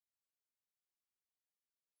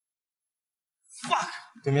fuck！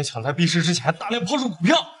 对面抢在闭市之前大量抛售股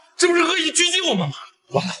票，这不是恶意狙击我们吗？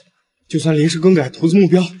完了，就算临时更改投资目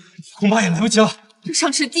标，恐怕也来不及了。这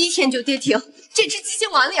上市第一天就跌停，这只基金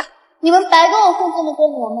完了呀！你们白跟我送这么多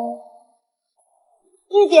年吗？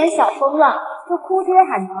一点小风浪就哭爹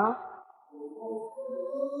喊娘。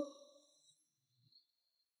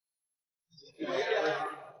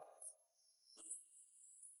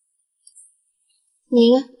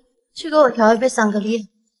你去给我调一杯桑格利亚，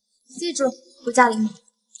记住不加柠檬。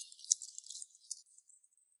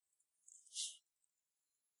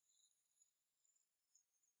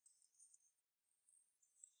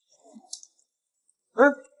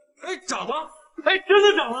涨了！真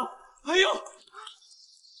的涨了！哎呦，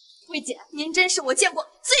魏姐，您真是我见过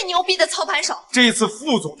最牛逼的操盘手。这一次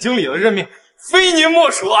副总经理的任命，非您莫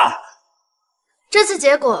属啊！这次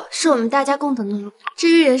结果是我们大家共同的努力。至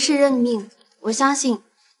于人事任命，我相信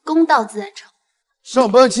公道自然成。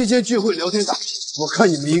上班期间聚会聊天打屁，我看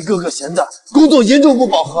你们一个个闲的，工作严重不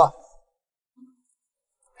饱和。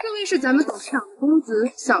这位是咱们董事长公子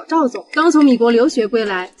小赵总，刚从米国留学归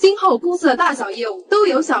来，今后公司的大小业务都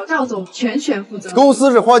由小赵总全权负责。公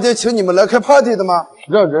司是花钱请你们来开 party 的吗？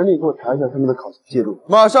让人力给我查一下他们的考勤记录，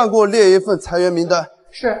马上给我列一份裁员名单。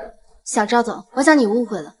是。小赵总，我想你误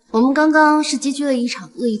会了，我们刚刚是积聚了一场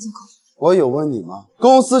恶意做空。我有问你吗？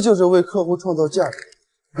公司就是为客户创造价值，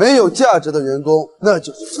没有价值的员工那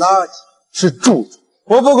就是垃圾，是蛀虫。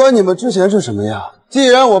我不管你们之前是什么样，既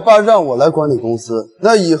然我爸让我来管理公司，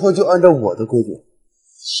那以后就按照我的规矩。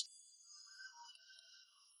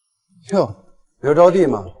哟，刘招娣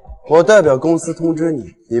吗？我代表公司通知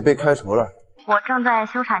你，你被开除了。我正在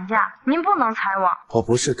休产假，您不能裁我。我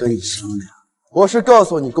不是跟你商量，我是告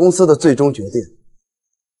诉你公司的最终决定。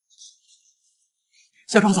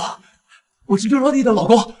小赵总，我是刘招娣的老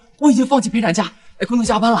公，我已经放弃陪产假，不能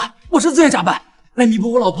加班了，我是自愿加班，来弥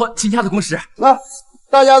补我老婆请假的工时。那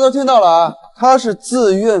大家都听到了啊，他是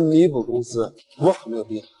自愿弥补公司，我可没有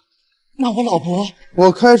逼他。那我老婆，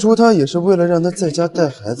我开除他也是为了让他在家带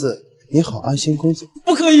孩子，你好安心工作。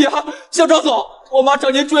不可以啊，小赵总，我妈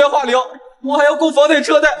常年住院化疗，我还要供房贷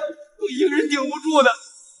车贷，我一个人顶不住的。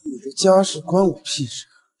你的家事关我屁事，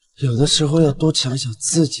有的时候要多想想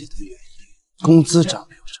自己的原因。工资涨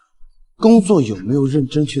没有涨，工作有没有认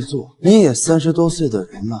真去做？你也30多岁的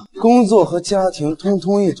人了，工作和家庭通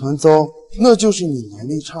通一团糟，那就是你年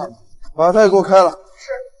龄差了。把他也给我开了。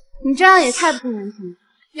是，你这样也太不公平了。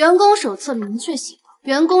员工手册明确写了，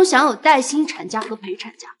员工享有带薪产假和陪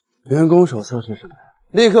产假。员工手册是什么呀？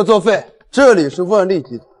立刻作废！这里是万利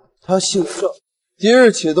集团，他姓赵，即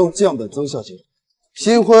日启动降本增效机制。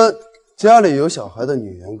新婚、家里有小孩的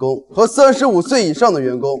女员工和35岁以上的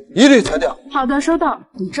员工一律裁掉。好的，收到。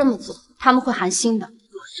你这么做，他们会寒心的。我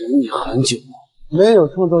忍你很久了，没有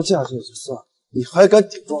创造价值就算了，你还敢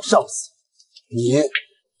顶撞上司，你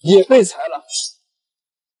也被裁了。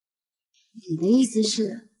你的意思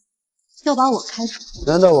是要把我开除？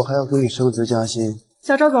难道我还要给你升职加薪？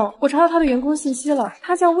小赵总，我查到他的员工信息了，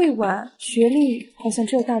他叫魏婉，学历好像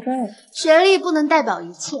只有大专哎。学历不能代表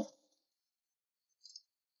一切。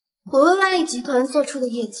我为万利集团做出的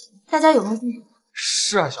业绩，大家有目共睹。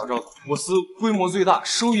是啊，小赵总，我司规模最大、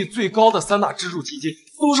收益最高的3大支柱基金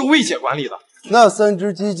都是魏姐管理的。那3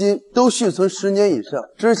只基金都续存10年以上，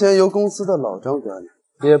之前由公司的老张管理，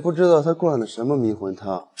也不知道他灌了什么迷魂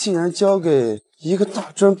汤，竟然交给一个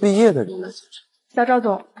大专毕业的人来继承。小赵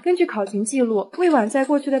总，根据考勤记录，魏婉在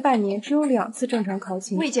过去的半年只有2次正常考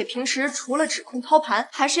勤。魏姐平时除了指控操盘，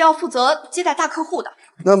还是要负责接待大客户的。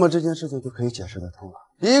那么这件事情就可以解释得通了。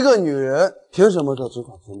一个女人凭什么到职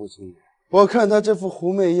场全部清廉？我看她这副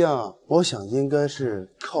狐媚样，我想应该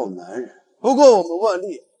是靠男人。不过我们万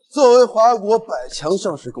利作为华国100强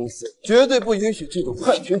上市公司，绝对不允许这种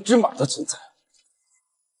害群之马的存在。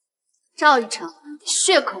赵一成，你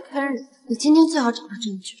血口喷人，你今天最好找到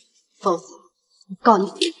证据，否则我告你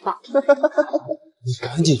诽谤。你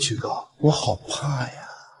赶紧去告，我好怕呀！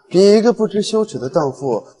你一个不知羞耻的荡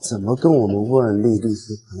妇，怎么跟我们万利律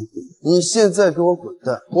师谈比？你现在给我滚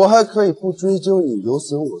蛋！我还可以不追究你有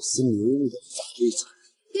损我司名誉的法律责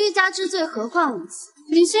任。欲加之罪，何患无辞？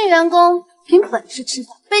女性员工凭本事吃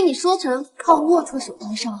饭，被你说成靠龌龊手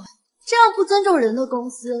段上位，这样不尊重人的公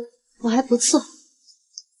司，我还不伺候。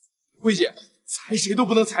魏姐，裁谁都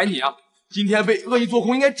不能裁你啊！今天被恶意做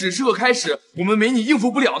空应该只是个开始，我们没你应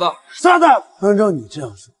付不了的。傻子，按照你这样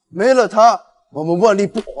说，没了他，我们万利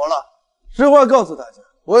不活了。实话告诉大家，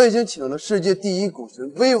我已经请了世界第一股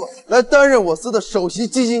神魏婉来担任我司的首席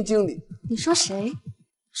基金经理。你说谁？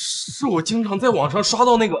是我经常在网上刷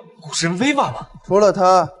到那个股神威婉吗？除了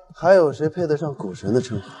他，还有谁配得上股神的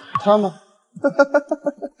称号？他吗？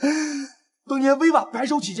当年年威瓦白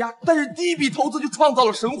手起家，但是第一笔投资就创造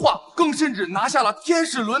了神话，更甚至拿下了天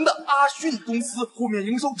使轮的阿讯公司，后面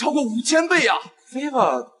营收超过5000倍啊！威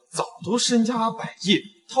瓦早都身家百亿，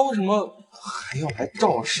他为什么还要来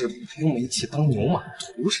肇事陪我们一起当牛马？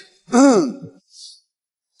图什么？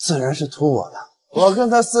自然是图我的。我跟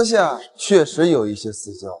他私下确实有一些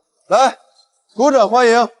私交。来，鼓掌欢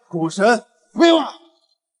迎股神威瓦。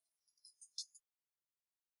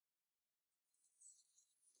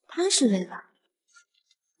他是威瓦，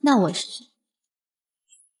那我是谁？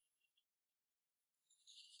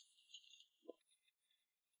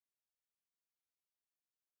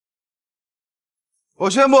我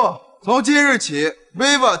宣布，从今日起，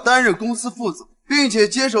威瓦担任公司副总，并且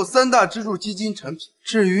接手3大支柱基金产品。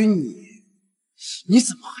至于你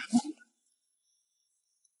怎么还不？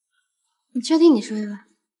你确定你是威瓦？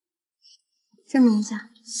证明一下。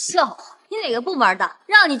笑话，你哪个部门的？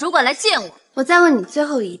让你主管来见我。我再问你最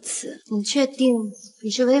后一次，你确定你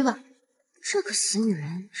是威瓦？这个死女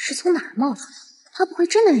人是从哪儿冒出来的？她不会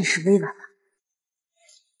真的认识威婉吧？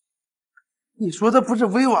你说的不是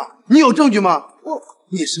威瓦，你有证据吗？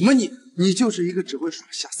你什么你？你就是一个只会耍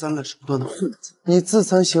下三滥手段的混子。你自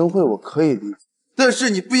惭形秽我可以理解，但是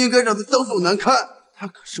你不应该让他当众难堪。他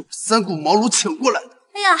可是我3顾茅庐请过来的。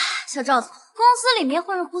哎呀，小赵总，公司里面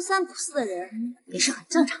混入不三不四的人也是很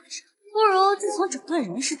正常的事，不如就从整顿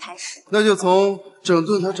人事开始。那就从整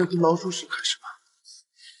顿他这颗老鼠屎开始吧。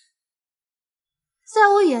在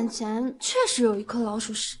我眼前确实有一颗老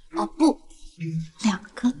鼠屎，哦不，2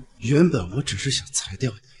颗。原本我只是想裁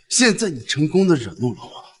掉你，现在你成功的惹怒了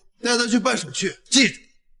我，带他去办手续，记住，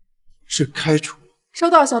是开除。收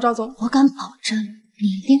到，小赵总。我敢保证，你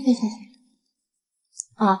一定会后悔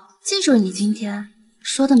的。啊，记住你今天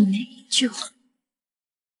说的每一句话。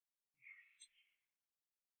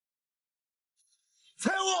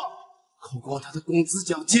财务，扣光他的工资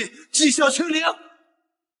奖金，绩效清零。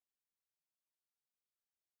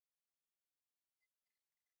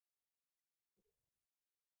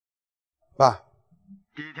爸，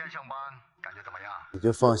第一天上班感觉怎么样？你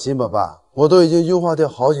就放心吧，爸，我都已经优化掉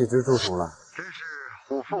好几只蛀虫了。真是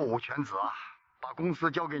虎父无犬子啊！把公司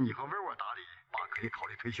交给你和威尔打理，爸可以考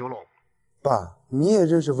虑退休喽。爸，你也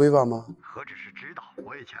认识威瓦吗？何止是知道，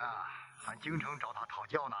我以前还经常找他讨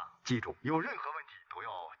教呢。记住，有任何问题都要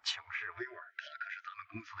请示威尔，他可是咱们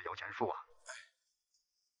公司的摇钱树啊。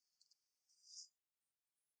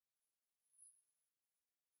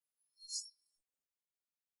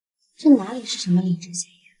这哪里是什么领证协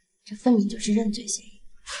议，这分明就是认罪协议。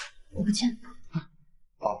我不签。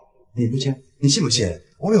你不签，你信不信？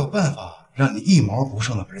我有办法让你一毛不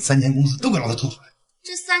剩的把这3间公司都给老子吐出来。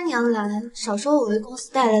这3年来，少说我为公司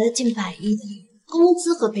带来了近100亿的利润，工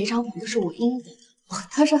资和赔偿款都是我应得的。我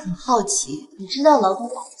倒是很好奇，你知道劳动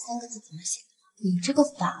法这3个字怎么写的吗？你这个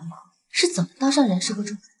法盲是怎么当上人事部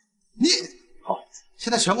主管的？你好，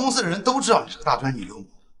现在全公司的人都知道你是个大专女流氓，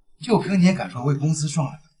就凭你也敢说为公司创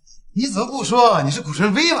了？你怎么不说你是股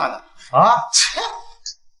神威瓦呢？啊？切！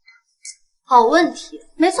好问题，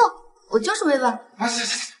没错，我就是威瓦。啊，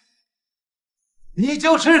你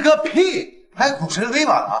就是个屁！还股神威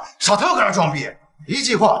瓦呢？少他妈搁这装逼！一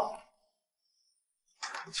句话，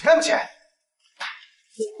签不签？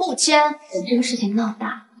我不签。等这个事情闹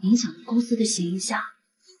大，影响了公司的形象，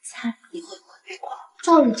你猜你会不会被挂？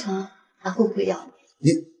赵雨辰还会不会要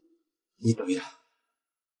你？你对呀。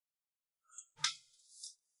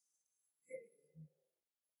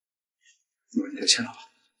你就签了吧。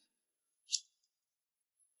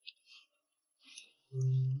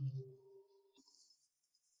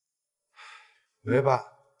喂吧，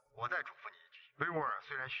我再嘱咐你一句，威沃尔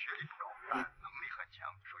虽然学历不高，但能力很强，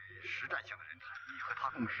属于实战型的人才。你和他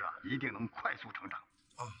共事一定能快速成长。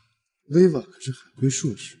威瓦可是海归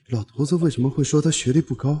硕士，老头子为什么会说他学历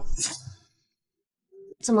不高？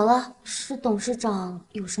怎么了？是董事长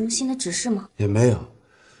有什么新的指示吗？也没有。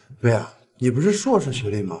薇娅，你不是硕士学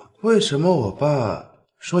历吗？为什么我爸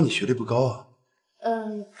说你学历不高啊？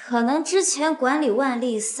可能之前管理万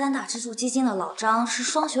利3大支柱基金的老张是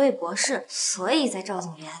双学位博士，所以在赵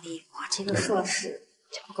总眼里，我这个硕士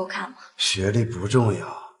就不够看吗？学历不重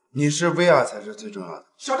要，你是薇娅才是最重要的。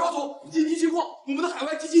小赵总，紧急情况，我们的海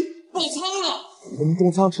外基金爆仓了！我们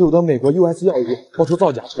重仓持有的美国 US 药物爆出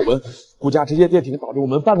造假丑闻，股价直接跌停，导致我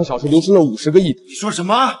们半个小时流失了50个亿。你说什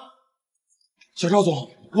么？小赵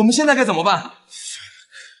总，我们现在该怎么办？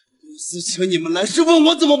公司请你们来是问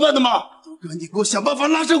我怎么办的吗？都赶紧给我想办法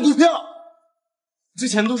拉升股票！之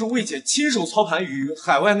前都是魏姐亲手操盘，与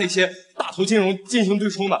海外那些大头金融进行对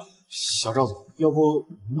冲的。小赵总，要不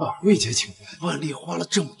你把魏姐请过来？万利花了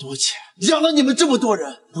这么多钱，养了你们这么多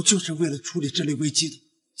人，不就是为了处理这类危机的？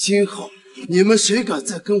今后你们谁敢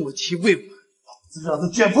再跟我提魏婉，资长的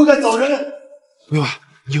卷铺盖走人。委婉，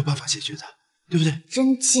你有办法解决的，对不对？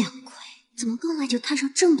真见鬼！怎么刚来就摊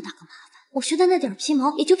上这么大个麻烦？我学的那点皮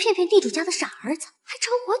毛，也就骗骗地主家的傻儿子，还找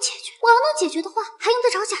我解决？我要能解决的话，还用得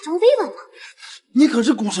着假装威稳吗？你可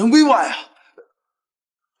是股神威婉呀！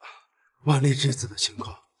万历这次的情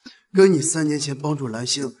况，跟你3年前帮助蓝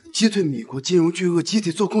星击退米国金融巨鳄集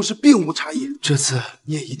体做空时并无差异。这次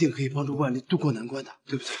你也一定可以帮助万历渡过难关的，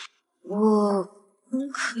对不对？我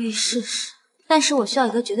可以试试，但是我需要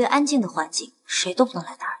一个绝对安静的环境，谁都不能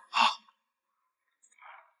来打扰。好。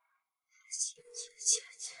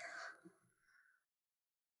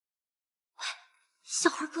小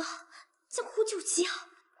花哥，江湖救急啊！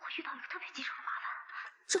我遇到一个特别棘手的麻烦，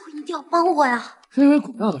这回你一定要帮我呀！是因为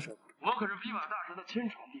股票的事吧？我可是飞马大师的亲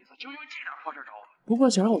传弟子，就因为这点破事找我。不过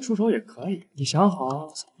想让我出手也可以，你想好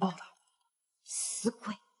怎么报答我？死鬼，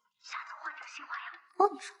下次换点新花样，帮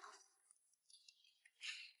你上头。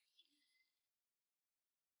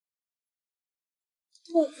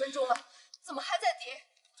5分钟了，怎么还在跌？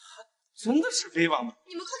真的是威婉吗？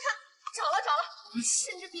你们快看，涨了，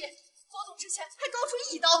甚至比左总之前还高出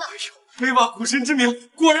1刀呢！哎呦，威婉股神之名，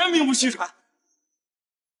果然名不虚传。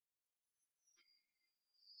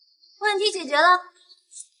问题解决了。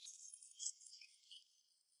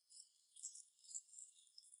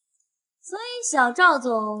所以小赵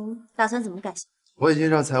总打算怎么改？我已经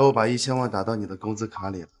让财务把1000万打到你的工资卡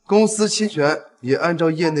里了，公司期权也按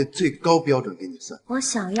照业内最高标准给你算。我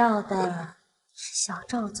想要的是小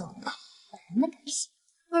赵总本人的感谢。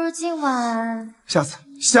不如今晚……下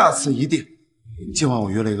次一定。今晚我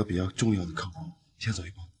约了一个比较重要的客户，先走一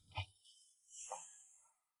步。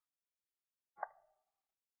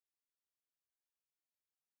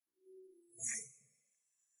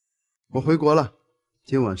我回国了，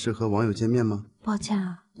今晚是和网友见面吗？抱歉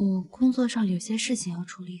啊，我工作上有些事情要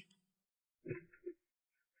处理。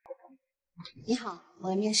你好，我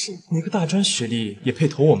来面试。你个大专学历也配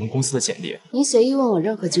投我们公司的简历？您随意问我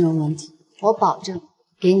任何金融问题，我保证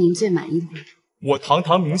给您最满意的回答。我堂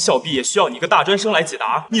堂名校毕业，需要你个大专生来解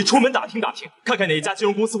答？你出门打听打听，看看哪一家金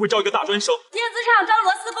融公司会招一个大专生。电子厂招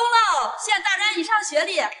螺丝工喽，现大专以上学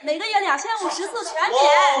历，每个月2500-4全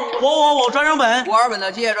免。我专升本，我2本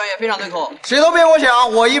的机械专业非常对口，谁都别给我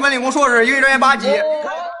想，我1本理工硕士，英语专业8级。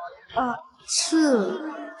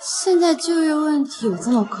现在就业问题有这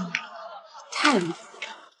么高？太离谱了！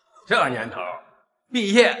这年头，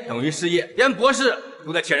毕业等于失业，连博士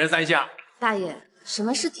都在铁人3项。大爷，什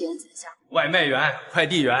么是铁人3项？外卖员、快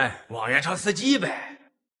递员、网约车司机呗。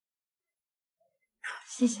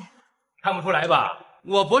谢谢。看不出来吧？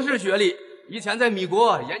我博士学历，以前在米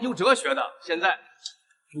国研究哲学的，现在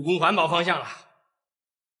主攻环保方向了。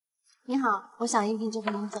你好，我想应聘这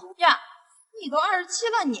份工作。呀，你都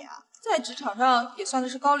27了你，在职场上也算的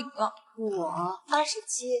是高龄了。我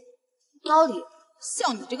27，高龄。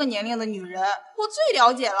像你这个年龄的女人，我最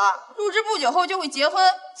了解了。入职不久后就会结婚，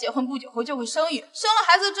结婚不久后就会生育，生了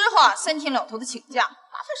孩子之后3天2头的请假，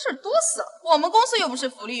麻烦事多死了。我们公司又不是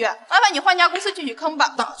福利院，麻烦你换家公司继续坑吧。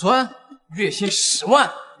大专月薪10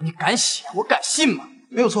万，你敢写？我敢信吗？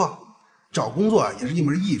没有错，找工作也是一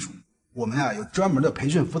门艺术。我们有专门的培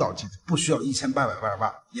训辅导机制，不需要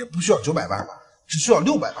1888，也不需要988，只需要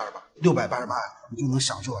688，688你就能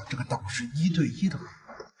享受这个导师1对1的服务。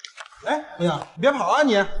哎，姑娘，你别跑啊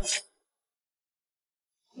你！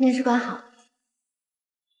面试官好。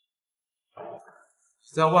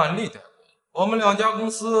在万利待过，我们2家公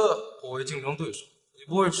司不为竞争对手，你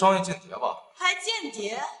不会商业间谍吧？还间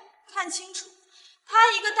谍？看清楚，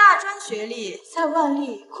他一个大专学历，在万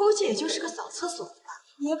利估计也就是个扫厕所的吧。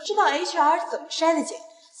也不知道 HR 怎么筛的简历，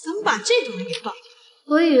怎么把这种人给放进来？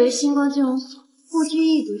我以为星光金融所不拘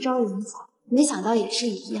一读招人才，没想到也是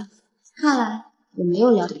一样。看来我没有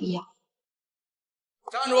聊的必要。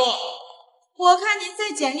站住！我看您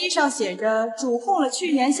在简历上写着主控了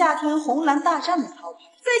去年夏天红蓝大战的操作，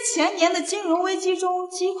在前年的金融危机中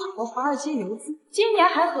击垮过华尔街游资，今年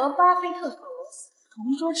还和巴菲特、索罗斯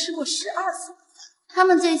同桌吃过12次。他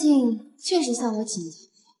们最近确实向我请教。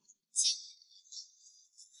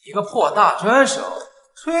一个破大专生，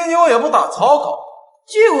吹牛也不打草稿。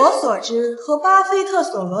据我所知，和巴菲特、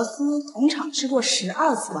索罗斯同场吃过12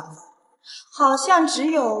次晚饭，好像只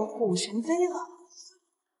有股神威了。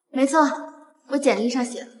没错，我简历上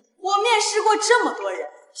写了。我面试过这么多人，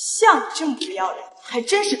像你这么不要脸，还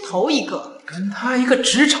真是头一个。跟他一个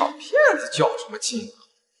职场骗子较什么劲啊？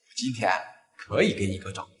今天可以给你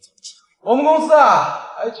个找工作机会。我们公司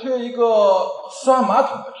还缺一个刷马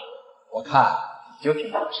桶的职位，我看你就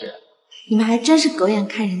挺合适。你们还真是狗眼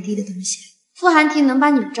看人低的东西。傅寒婷能把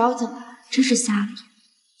你们招进来，真是瞎了眼。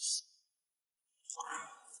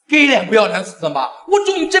给脸不要脸死吧！我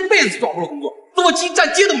祝你这辈子找不到工作。走。多金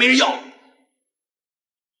站街都没人要。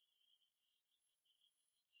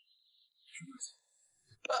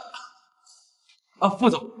副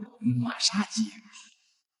总，马杀鸡。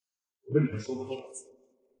我跟你们说过多少次，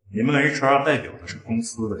你们 HR 代表的是公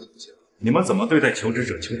司的形象，你们怎么对待求职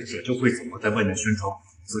者，求职者就会怎么在外面宣传，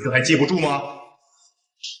此刻还记不住吗？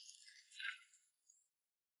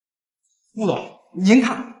副总，您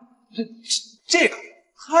看，这个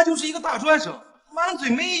他就是一个大专生，满嘴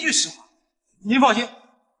没一句实话。您放心，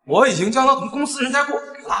我已经将他从公司人才库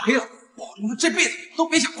给拉黑了，保证他这辈子都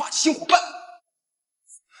别想挂起新伙伴。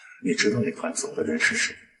你知道那团走的人是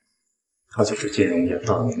谁？他就是金融业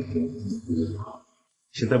大名鼎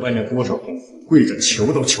现在外面多少公司跪着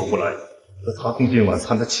求都求不来，和他共进晚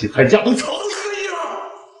餐的起拍价都炒到1个亿了。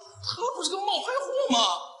他不是个冒牌货吗？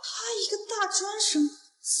他一个大专生，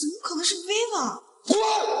怎么可能是 Viva？ 滚！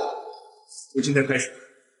从今天开始，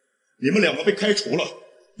你们两个被开除了，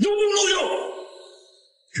有功劳有。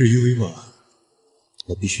至于 Viva，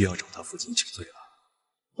 我必须要找他负荆请罪了。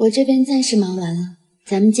我这边暂时忙完了，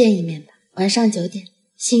咱们见一面吧。晚上9点，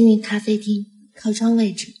幸运咖啡厅，靠窗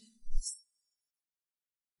位置。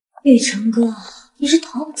玉成哥，你是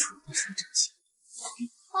逃不出我的手掌心，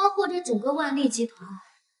包括这整个万利集团，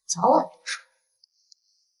早晚都出。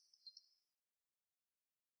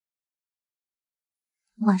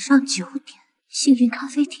晚上9点，幸运咖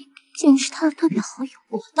啡厅竟然是他的特别好友，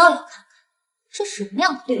我倒要看看是什么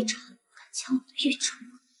样的绿茶敢抢我的玉成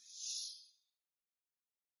哥。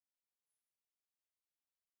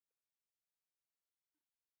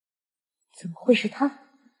怎么会是他？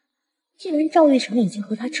既然赵玉成已经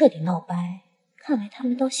和他彻底闹掰，看来他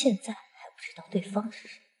们到现在还不知道对方是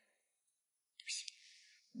谁。不行，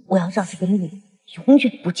我要让这个秘密永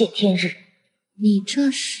远不见天日。你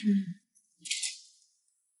这是？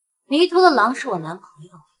迷途的狼是我男朋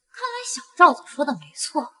友，看来小赵总说的没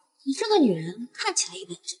错，你这个女人看起来一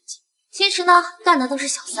本正经，其实呢，干的都是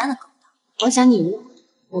小三的勾当。我想你误会，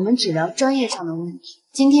我们只聊专业上的问题。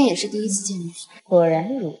今天也是第一次见面。果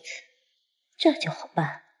然如此，这就好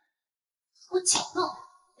办。我请动，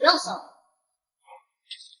不要骚扰。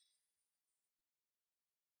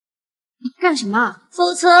你干什么？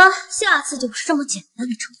否则下次就不是这么简单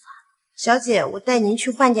的惩罚。小姐，我带您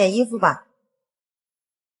去换件衣服吧。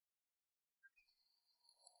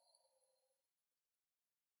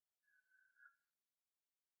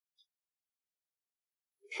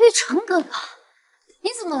玉成哥哥，你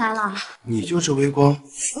怎么来了？你就是微光？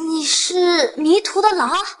你是迷途的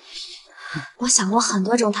狼？我想过很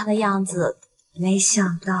多种他的样子，没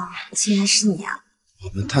想到竟然是你啊！我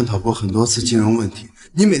们探讨过很多次金融问题，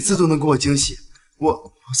你每次都能给我惊喜。我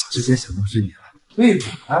早就没想到是你了。魏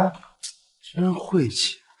婉，真晦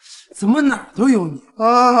气，怎么哪儿都有你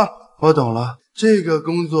啊！我懂了，这个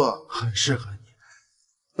工作很适合你。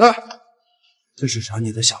来，这是偿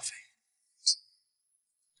你的小费。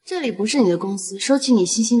这里不是你的公司，收起你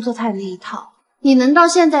悉心做菜的那一套。你能到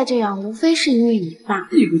现在这样，无非是因为你爸。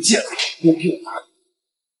这个贱人，我给我拿去。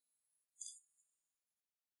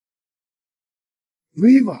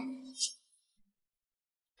薇婉，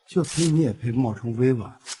就凭你也配冒充薇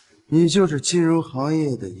婉？你就是金融行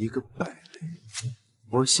业的一个败类。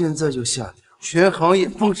我现在就下令，全行业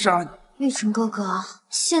封杀你。玉成哥哥，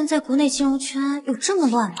现在国内金融圈有这么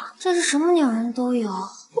乱吗？真是什么鸟人都有。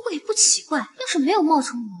不过也不奇怪，要是没有冒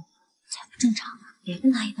充我，才不正常呢。别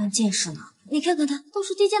跟他一般见识呢。你看看他，都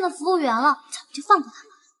是低贱的服务员了，咱们就放过他吧。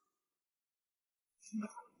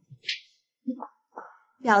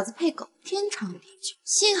婊子配狗，天长地久。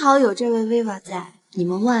幸好有这位薇娃在，你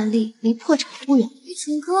们万利离破产不远。玉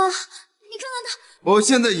成哥，你看看他。我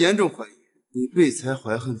现在严重怀疑你备财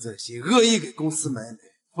怀恨在心，恶意给公司买美，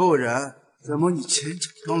不然怎么你前脚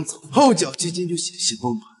刚走，后脚基金就险些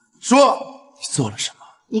崩盘？说你做了什么？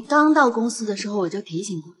你刚到公司的时候我就提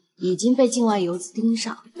醒过你，已经被境外游资盯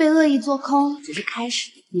上，被恶意做空只是开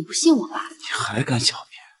始，你不信我罢了。你还敢狡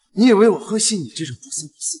辩？你以为我会信你这种不三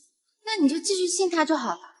不四？那你就继续信他就好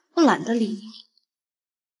了，我懒得理你。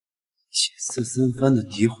几次三番的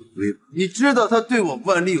诋毁薇婉，你知道他对我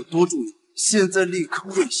万利有多重要？现在立刻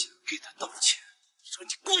跪下给他道歉，让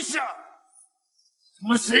你跪下！他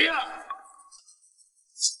妈谁呀？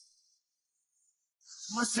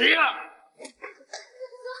他妈谁呀？没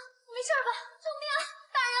事吧？救命啊！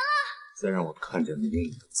打人了！再让我看见你用你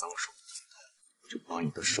的脏手姿态，我就把你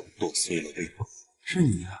的手剁碎了喂狗。是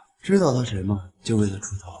你啊？知道他谁吗？就为了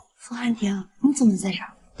出头。傅汉庭，你怎么在这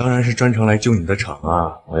儿？当然是专程来救你的场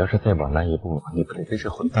啊！我要是再晚来一步，你可得被这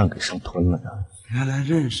混蛋给生吞了呀！原来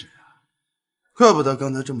认识啊，怪不得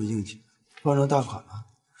刚才这么硬气，放上大款了。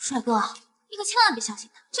帅哥，你可千万别相信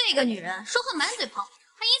她，这个女人说话满嘴跑火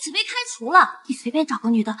车，还因此被开除了。你随便找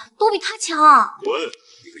个女的都比他强。滚！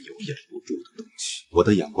一个有眼无珠的东西，我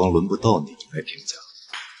的眼光轮不到你来评价。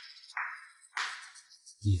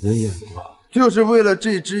你的眼光就是为了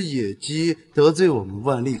这只野鸡得罪我们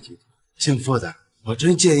万利集团。姓傅的，我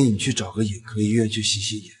真建议你去找个眼科医院去洗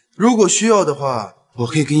洗眼。如果需要的话，我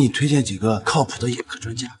可以给你推荐几个靠谱的眼科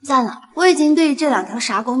专家。算了，我已经对这2条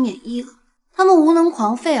傻狗免疫了，他们无能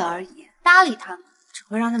狂吠而已，搭理他们只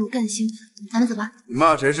会让他们更兴奋。咱们走吧。你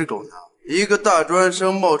骂谁是狗呢？一个大专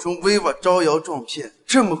生冒充威瓦招摇撞骗，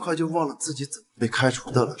这么快就忘了自己怎么被开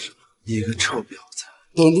除的了是吧？一个臭婊子，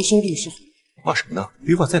等着收律师费。骂谁呢？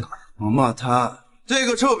威瓦在哪儿？我骂他，这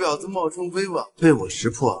个臭婊子冒充威瓦，被我识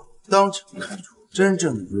破，当场开除。真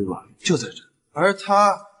正的威瓦就在这，而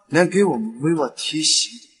他连给我们威瓦提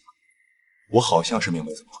醒。我好像是明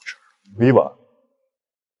白怎么回事。威瓦，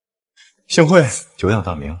幸会，久仰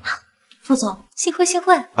大名。傅总，幸会幸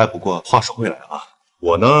会。哎，不过话说回来啊，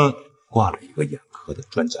我呢挂了一个眼科的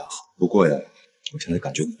专家号，不过呀，我现在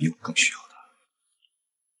感觉你比我更需要他。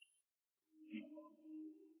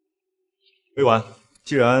魏婉，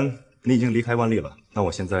既然你已经离开万利了，那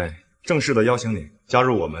我现在正式的邀请你加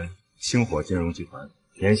入我们星火金融集团，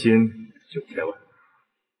年薪9000万。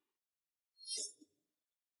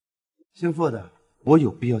姓傅的，我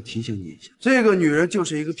有必要提醒你一下，这个女人就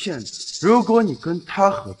是一个骗子。如果你跟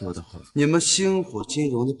她合作的话，你们星火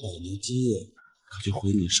金融的100年基业可就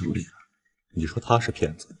回你手里了。你说她是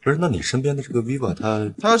骗子？不是，那你身边的这个 Viva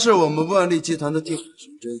她是我们万利集团的定海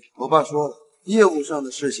神针。我爸说了，业务上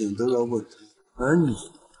的事情都要问她，而你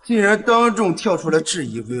竟然当众跳出来质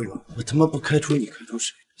疑威瓦，我他妈不开除你，开除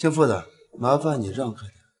谁？姓傅的，麻烦你让开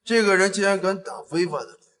点。这个人既然敢打威瓦的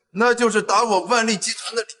脸，那就是打我万利集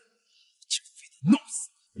团的脸，就非得弄死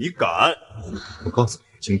你！敢？我告诉你，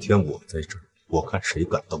今天我在这儿，我看谁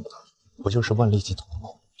敢动他。不就是万利集团吗？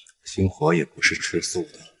星火也不是吃素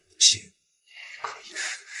的，信可以试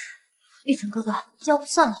试。玉成哥哥，要不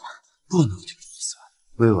算了吧？不能就不算。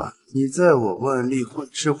威瓦，你在我万利混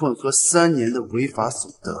吃混喝3年的违法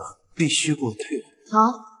所得，必须给我退回。好，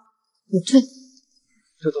我退。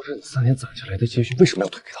这都是你3年攒下来的积蓄，为什么要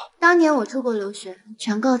退给他？当年我出国留学，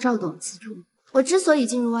全靠赵董资助。我之所以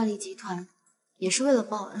进入万利集团，也是为了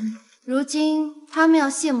报恩。如今他们要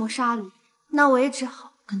卸磨杀驴，那我也只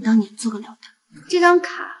好跟当年做个了断。这张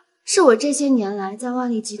卡是我这些年来在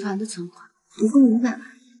万利集团的存款，一共500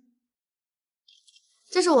万。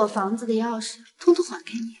这是我房子的钥匙，通通还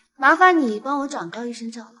给你。麻烦你帮我转告一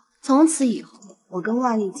声赵老，从此以后我跟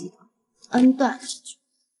万利集团恩断义绝。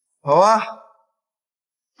好啊。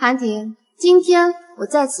韩婷，今天我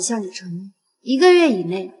在此向你承诺，1个月以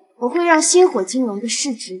内，我会让星火金融的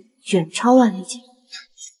市值远超万利集团。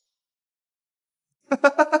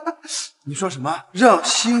你说什么？让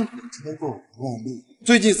星火超过万利？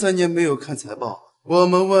最近3年没有看财报，我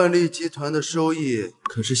们万利集团的收益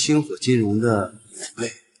可是星火金融的5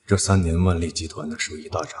倍。这3年万利集团的收益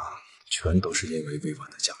大涨，全都是因为威瓦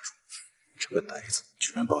的加入。这个呆子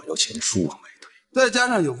居然把我摇钱树往外推，再加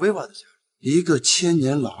上有威瓦的加入。一个千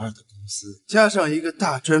年老二的公司，加上一个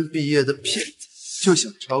大专毕业的骗子，就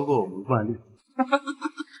想超过我们万利。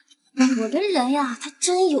我的人呀，他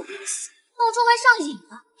真有意思，脑中还上瘾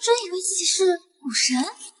了，真以为自己是股神。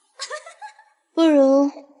不如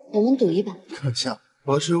我们赌一把。可笑，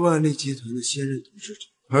我是万利集团的现任董事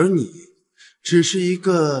长，而你只是一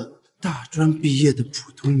个大专毕业的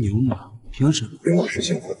普通牛马，凭什么？我是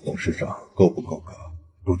星火董事长，够不够格？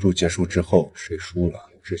赌注结束之后，谁输了？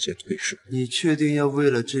直接退市。你确定要为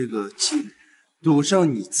了这个贱人赌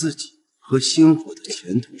上你自己和星火的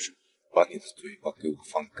前途是吗？把你的嘴巴给我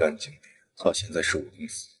放干净点！他现在是我公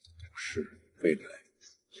司的董事，未来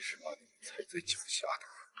也是把你踩在脚下的。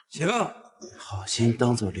行，好心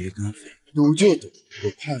当做驴肝肺，赌就赌，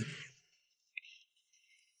我怕你。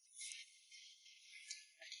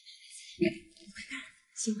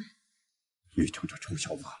行吧。玉成这臭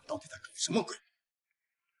小子到底在搞什么鬼？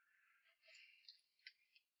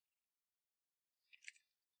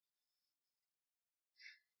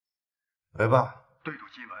喂，爸，对赌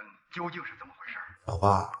新闻究竟是怎么回事？老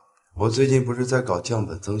爸，我最近不是在搞降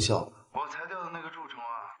本增效吗？我裁掉的那个蛀虫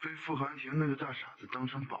啊，被傅寒婷那个大傻子当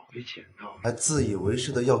成宝给捡到了，还自以为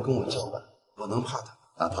是的要跟我叫板，我能怕他？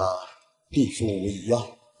那他必输无疑啊！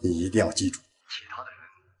你一定要记住，其他的人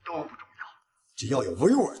都不重要，只要有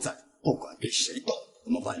威尔在，不管被谁告，我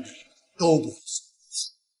们万利都不会输。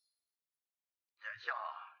眼下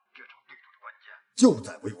这场对赌的关键就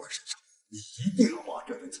在威尔身上。你一定要把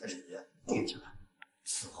这份彩礼供起来，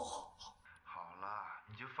伺候好。好了，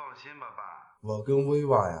你就放心吧，爸。我跟威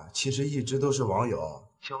瓦呀，其实一直都是网友，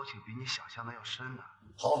交情比你想象的要深呢。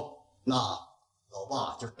好，那老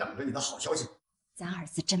爸就等着你的好消息。咱儿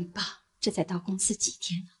子真棒，这才到公司几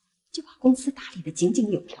天呢，就把公司打理得井井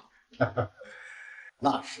有条。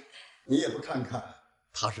那是，你也不看看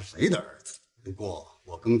他是谁的儿子。不过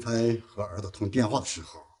我刚才和儿子通电话的时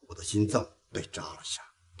候，我的心脏被扎了下。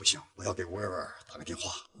不行，我要给薇薇打个电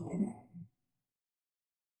话。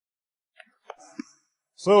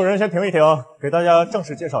所有人先停一停，给大家正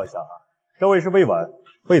式介绍一下啊，这位是魏婉，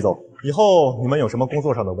魏总。以后你们有什么工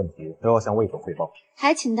作上的问题，都要向魏总汇报。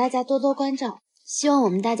还请大家多多关照，希望我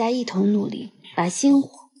们大家一同努力，把星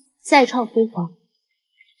火再创辉煌。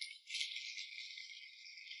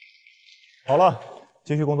好了，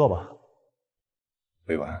继续工作吧。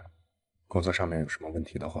魏婉，工作上面有什么问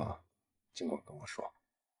题的话，尽管跟我说。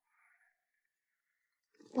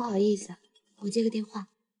不好意思，我接个电话。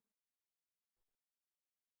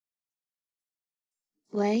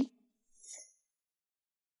喂，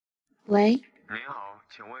喂。您好，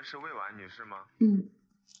请问是魏婉女士吗？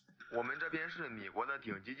我们这边是米国的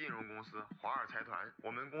顶级金融公司华尔财团，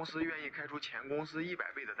我们公司愿意开出前公司100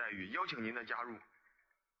倍的待遇，邀请您的加入。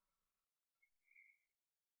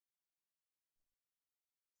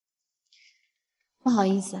不好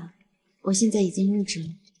意思啊，我现在已经入职了。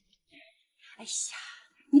哎呀，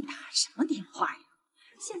你打什么电话呀？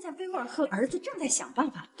现在薇薇和儿子正在想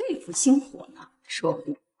办法对付星火呢，说不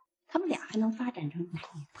定他们俩还能发展成男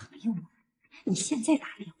女朋友呢。你现在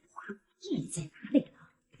打电话意义在哪里呢？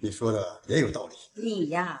你说的也有道理。你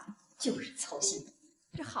呀，就是操心。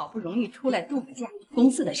这好不容易出来度个假，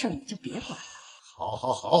公司的事儿你就别管了。好，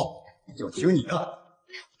好，好，就听你的。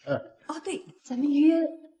哦，对，咱们约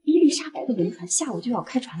伊丽莎白的轮船下午就要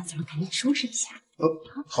开船了，咱们赶紧收拾一下。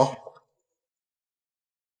好。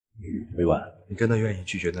魏婉，你真的愿意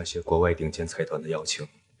拒绝那些国外顶尖财团的邀请，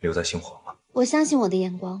留在星火吗？我相信我的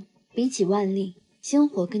眼光，比起万利，星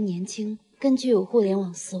火更年轻，更具有互联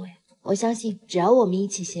网思维。我相信，只要我们一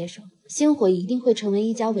起携手，星火一定会成为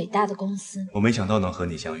一家伟大的公司。我没想到能和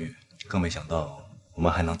你相遇，更没想到我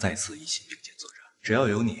们还能再次一起并肩作战。只要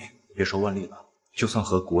有你，别说万利了，就算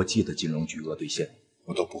和国际的金融巨鳄对线，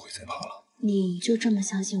我都不会再怕了。你就这么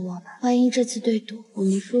相信我吧？万一这次对赌我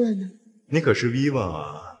们输了呢？你可是 Viva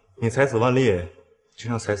啊！你踩死万利，就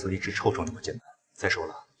像踩死一只臭虫那么简单。再说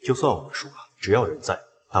了，就算我们输了，只要人在，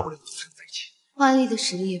大不了总是在一起。万利的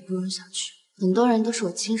实力也不容小觑，很多人都是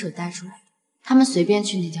我亲手带出来的，他们随便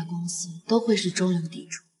去哪家公司都会是中流砥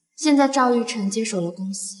柱。现在赵玉成接手了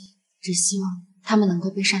公司，只希望他们能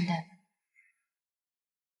够被善待吧。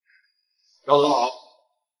赵总好。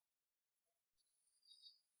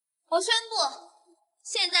我宣布，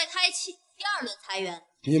现在开启第2轮裁员。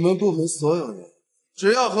你们部门所有人，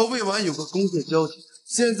只要和魏婉有个工作交集，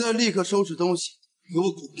现在立刻收拾东西，给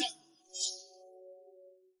我滚蛋！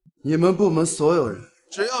你们部门所有人，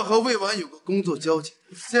只要和魏婉有个工作交集，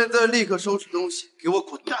现在立刻收拾东西，给我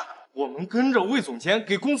滚蛋！我们跟着魏总监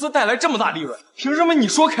给公司带来这么大利润，凭什么你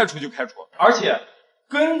说开除就开除？而且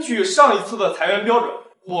根据上一次的裁员标准，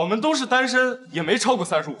我们都是单身，也没超过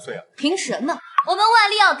35岁啊。凭什么？我们万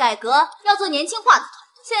利要改革，要做年轻化的团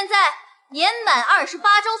队。现在年满28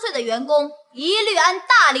周岁的员工一律按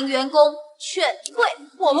大龄员工劝退。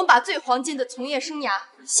我们把最黄金的从业生涯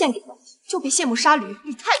献给他，就被羡慕杀驴，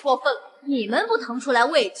你太过分了！你们不腾出来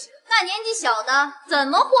位置，那年纪小的怎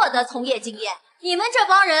么获得从业经验？你们这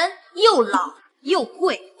帮人又老又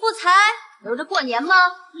贵，不才留着过年吗？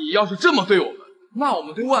你要是这么对我们，那我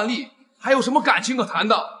们对万利还有什么感情可谈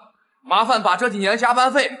的？麻烦把这几年的加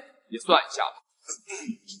班费也算一下吧。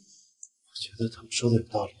我觉得他们说的有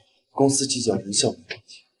道理，公司计较人效没问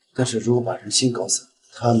题，但是如果把人心搞死，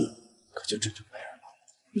他们可就真正没人了。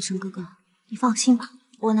雨生哥哥，你放心吧，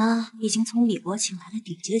我呢已经从米国请来了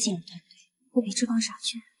顶级的金融团队，会比这帮傻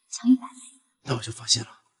缺强100倍。那我就放心了，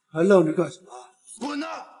还愣着干什么？滚呐！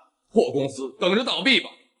破公司，等着倒闭吧！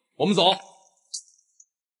我们走。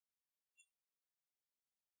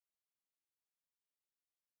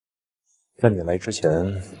在你来之前，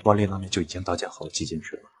万利那边就已经搭建好基金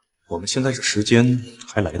池了。我们现在这时间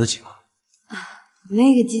还来得及吗？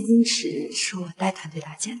那个基金池是我带团队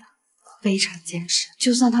搭建的，非常坚实，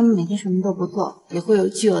就算他们每天什么都不做，也会有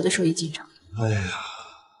巨额的收益进账。哎呀，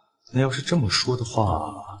那要是这么说的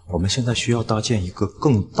话，我们现在需要搭建一个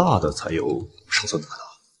更大的才有生存的可能。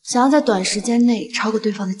想要在短时间内超过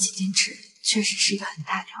对方的基金池，确实是一个很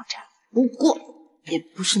大的挑战。不过，也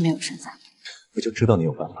不是没有胜算。我就知道你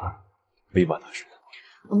有办法，没办法是。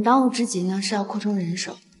我们当务之急呢是要扩充人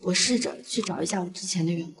手，我试着去找一下我之前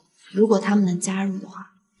的员工，如果他们能加入的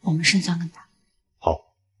话，我们胜算更大。好，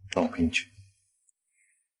那我陪你去。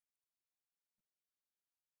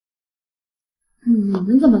你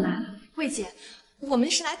们怎么来了？魏姐，我们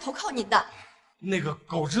是来投靠您的。那个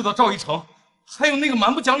狗日的赵一成，还有那个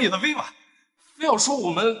蛮不讲理的薇婉，非要说我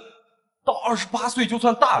们到28岁就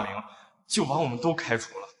算大龄，就把我们都开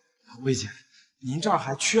除了。魏姐，您这儿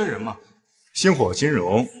还缺人吗？星火金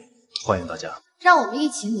融，欢迎大家。让我们一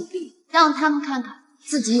起努力，让他们看看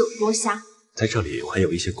自己有多瞎。在这里，我还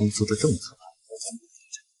有一些公司的政策。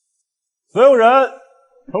所有人，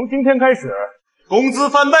从今天开始，工资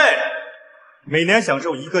翻倍，每年享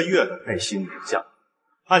受1个月的带薪年假，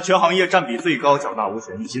按全行业占比最高缴纳五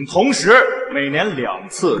险一金，同时每年2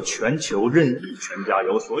次全球任意全家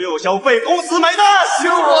油，所有消费公司买单。星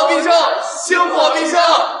火必胜，星火必胜，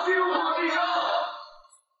星火必胜。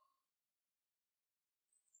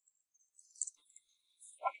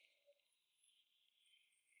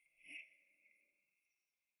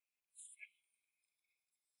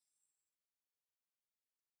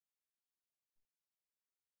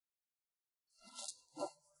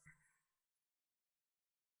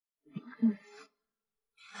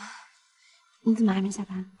你怎么还没下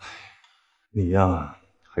班？你呀，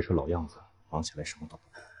还是老样子，忙起来什么都不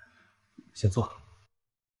懂。先坐。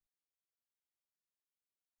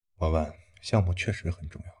婉婉，项目确实很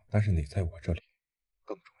重要，但是你在我这里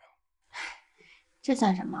更重要。这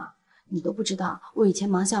算什么？你都不知道，我以前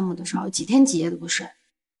忙项目的时候，几天几夜都不睡。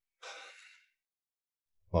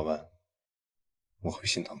婉婉，我会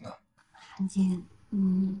心疼的。韩晶，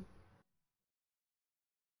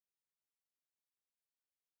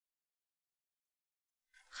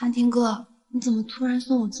韩婷哥，你怎么突然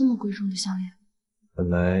送我这么贵重的项链？本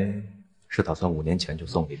来是打算5年前就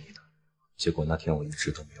送给你的，结果那天我一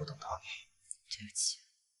直都没有等到你。对不起，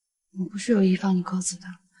我不是有意放你鸽子的，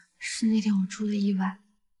是那天我出了意外。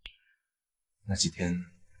那几天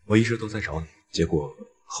我一直都在找你，结果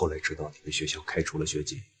后来知道你被学校开除了学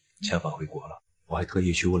籍，遣返回国了。我还特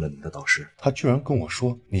意去问了你的导师，他居然跟我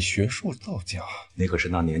说你学术造假。你可是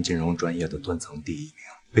那年金融专业的端层第1名，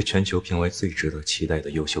被全球评为最值得期待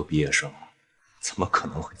的优秀毕业生，怎么可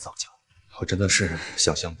能会造假？我真的是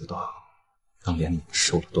想象不到，当年你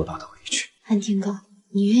受了多大的委屈。韩婷哥，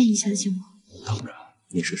你愿意相信我？当然，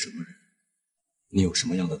你是什么人，你有什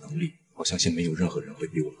么样的能力，我相信没有任何人会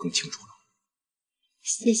比我更清楚了。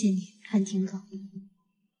谢谢你，韩婷哥。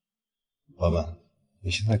婉婉，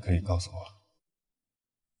你现在可以告诉我，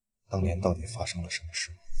当年到底发生了什么事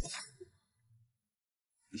吗？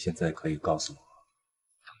你现在可以告诉我，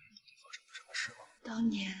当年到底发生了什么事吗？当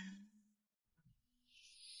年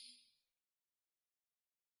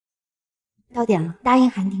到点了，答应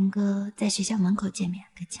韩婷哥在学校门口见面，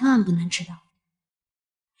可千万不能迟到。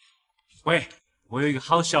喂，我有一个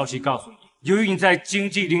好消息告诉你，由于你在经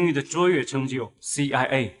济领域的卓越成就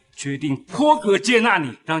 ，CIA 决定破格接纳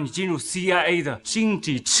你，让你进入 CIA 的经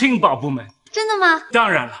济情报部门。真的吗？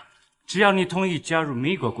当然了，只要你同意加入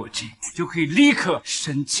美国国籍，就可以立刻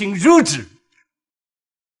申请入职。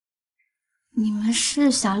你们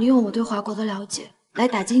是想利用我对华国的了解来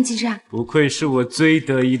打经济战？不愧是我最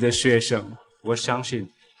得意的学生，我相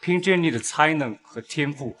信凭借你的才能和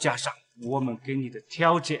天赋，加上我们给你的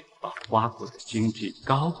条件，把华国的经济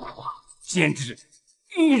高化，简直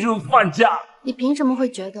易如反掌。你凭什么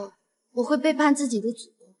会觉得我会背叛自己的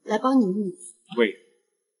祖国来帮你们？喂，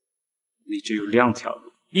你只有2条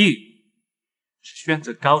路：一是选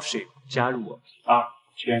择高薪加入我；2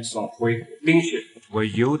全送回国，并且我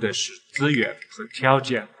有的是资源和条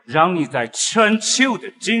件，让你在全球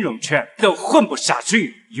的金融圈都混不下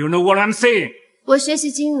去。You know what I'm saying？ 我学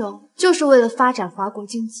习金融就是为了发展华国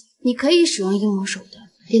经济。你可以使用阴谋手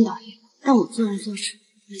段颠倒黑白，但我做人做事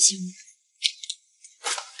问心无愧。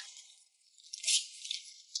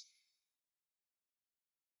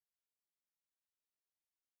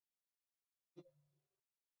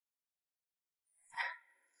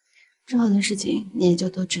之后的事情你也就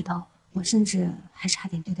都知道了，我甚至还差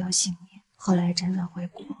点丢掉性命。后来辗转回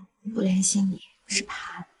国，不联系你是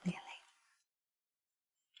怕连累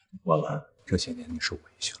你。婉婉，这些年你受委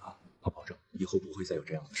屈了，我保证以后不会再有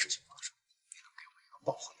这样的事情发生。你能给我一个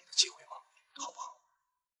保护你的机会吗？好不好？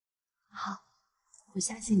好，我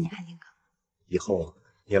相信你，韩宁哥。以后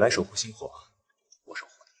你来守护星火，我守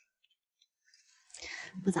护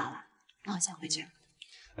你。不早了，那我先回去了。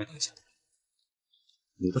哎，等一下。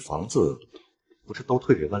你的房子不是都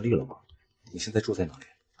退给万丽了吗？你现在住在哪里？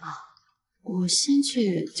啊，我先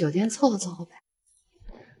去酒店凑合凑合呗。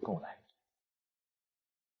跟我来。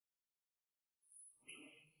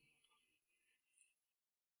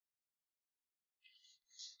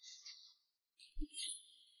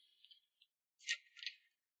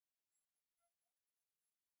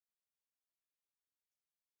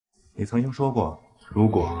你曾经说过，如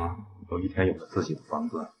果有一天有了自己的房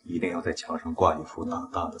子，一定要在墙上挂一幅大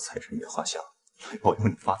大的财神爷画像，来保佑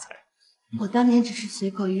你发财。我当年只是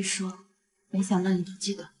随口一说，没想到你都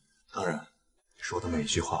记得。当然，说的每一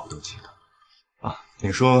句话我都记得。啊，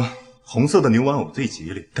你说红色的牛玩偶最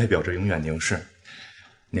吉利，代表着永远凝视。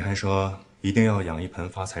你还说一定要养一盆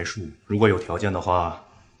发财树，如果有条件的话，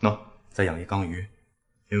再养一缸鱼，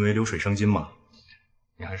因为流水生金嘛。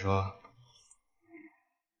你还说。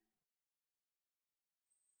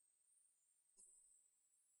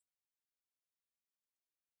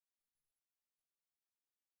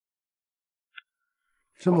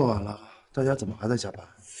 这么晚了，大家怎么还在加班？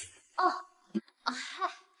嗨，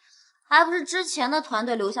还不是之前的团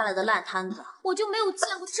队留下来的烂摊子，我就没有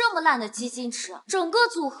见过这么烂的鸡精池，整个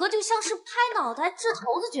组合就像是拍脑袋掷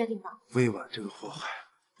骰子决定的。魏婉这个祸害，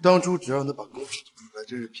当初只要能把公司吐出来，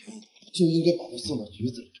真是便宜，就应该把他送到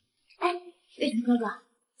局子里。哎，月腾哥哥，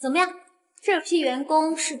怎么样？这批员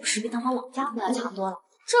工是不是比他们老家伙要强多了？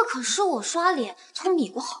这可是我刷脸从米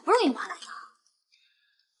国好不容易挖来的。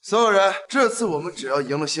 所有人，这次我们只要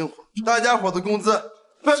赢了星火，大家伙的工资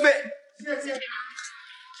翻倍。谢谢。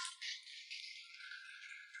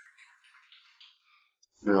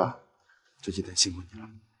对吧？这几天辛苦你了。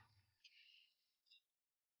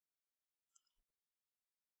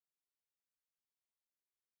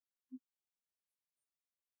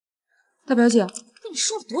大表姐，跟你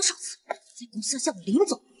说了多少次，在公司要叫我林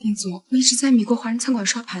总。林总，我一直在米国华人餐馆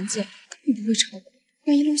刷盘子，根本不会炒股，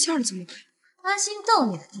万一露馅了怎么办？ 安心斗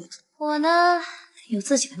你的地主，我呢有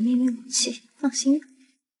自己的秘密武器，放心吧。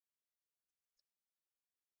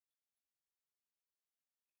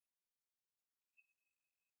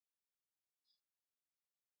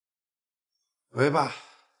喂爸，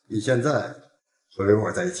你现在和维吾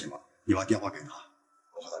尔在一起吗？你把电话给他，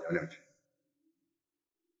我和他聊两句。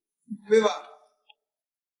喂爸，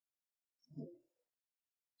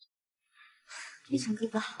玉成哥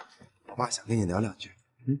哥，我爸想跟你聊两句。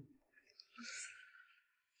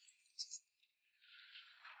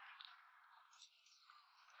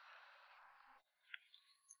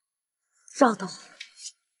 找到了。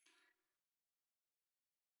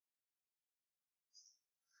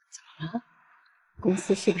怎么了？公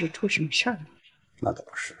司是不是出什么事儿了？那倒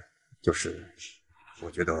不是，就是我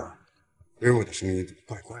觉得维吾尔的声音怎么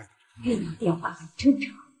怪怪的。越拿电话很正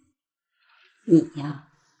常。你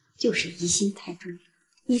呀，就是疑心太重，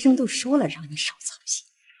医生都说了让你少操心。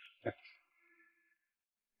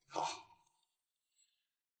好，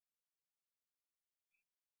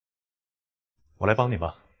我来帮你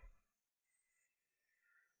吧。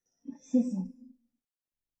 谢谢。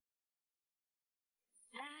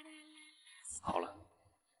好了。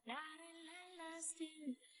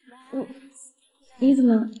你怎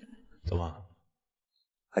么？怎么？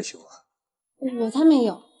害羞啊？我才没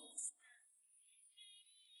有。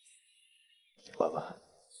婉婉，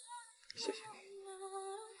谢谢你。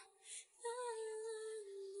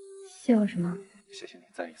谢我什么？谢谢你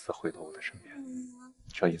再一次回到我的身边。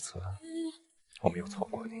这一次，我没有错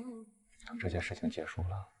过你。等这件事情结束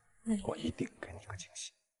了。 我一定给你个惊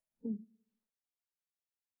喜。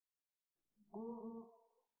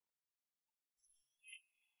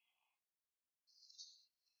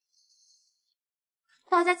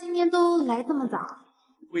大家今天都来这么早？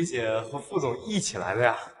魏姐和副总一起来的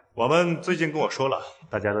呀？我们最近跟我说了，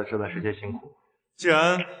大家都这段时间辛苦。既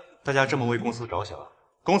然大家这么为公司着想，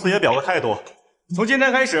公司也表个态度。从今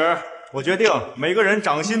天开始，我决定每个人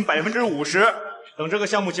涨薪50%。等这个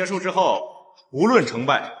项目结束之后，无论成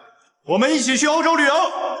败。 我们一起去欧洲旅游。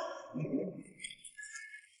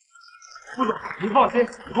副总，您放心，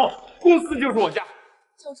以后公司就是我家。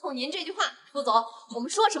就冲您这句话，副总，我们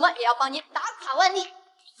说什么也要帮您打卡万利。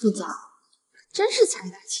副总，真是财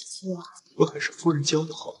大气粗啊！我可是夫人教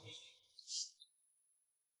的好。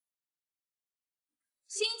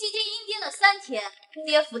新基金阴跌了3天，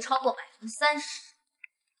跌幅超过30%，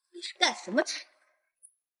你是干什么吃？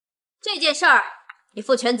这件事儿你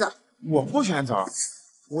负全责。我负全责。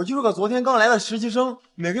 我就是个昨天刚来的实习生，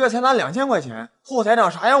每个月才拿2000块钱，后台长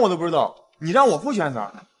啥样我都不知道。你让我负全责，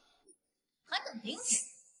还等临时？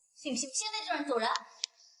信不信现在就让人走人？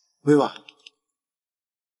薇婉，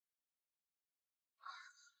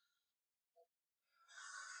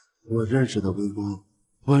我认识的微光，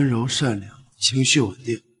温柔善良，情绪稳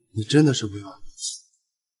定，你真的是薇婉？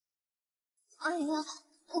哎呀，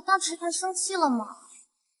我刚只是太生气了嘛。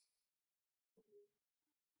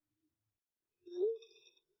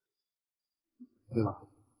 对吧？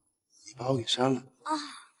你把我给删了啊！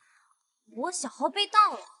我小号被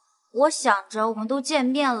盗了，我想着我们都见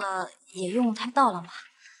面了，也用太到了嘛，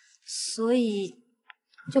所以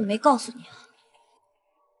就没告诉你。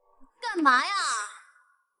干嘛呀？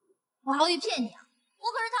我还会骗你啊？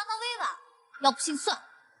我可是堂堂薇婉，要不信算了，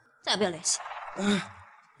再也不要联系。哎，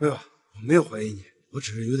薇婉，我没有怀疑你，我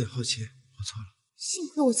只是有点好奇，我错了。幸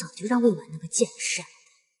亏我早就让魏婉那个贱人删了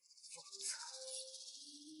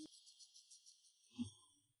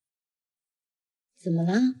怎么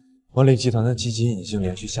了？万利集团的基金已经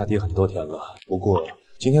连续下跌很多天了，不过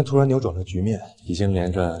今天突然扭转了局面，已经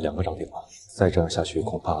连着2个涨停了。再这样下去，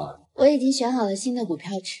恐怕……我已经选好了新的股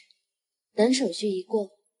票池，等手续一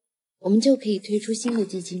过，我们就可以推出新的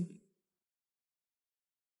基金。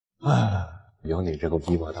唉，有你这个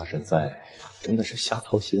逼马大神在，真的是瞎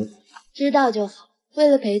操心。知道就好。为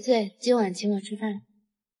了赔罪，今晚请我吃饭。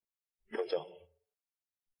成交。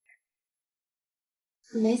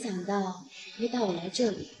没想到你会带我来这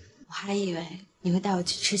里，我还以为你会带我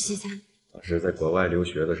去吃西餐。当时在国外留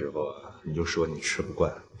学的时候啊，你就说你吃不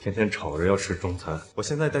惯，天天吵着要吃中餐。我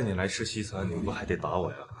现在带你来吃西餐，你不还得打我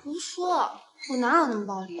呀？胡说，我哪有那么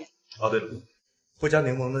暴力？哦，对了，不加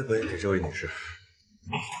柠檬的杯给这位女士。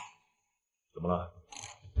怎么了？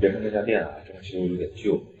别看这家店啊，装修有点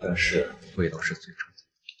旧，但是味道是最正宗。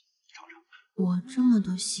尝尝。我这么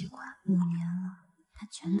多习惯，5年了，他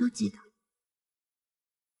全都记得。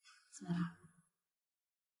怎么了？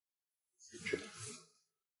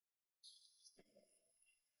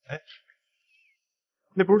哎，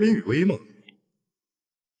那不是林雨薇吗？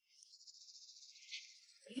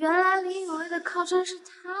原来林雨薇的靠山是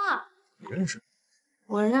他。你认识？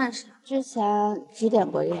我认识，之前指点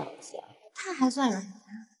过1、2次，他还算人。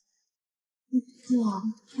不过，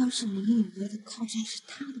要是林雨薇的靠山是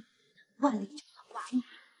他的，万里就要完了。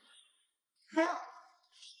还有，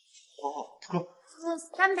哦，哥，喝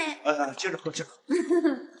3杯。接着喝，接着喝。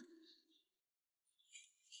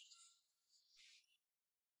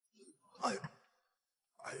哎呦，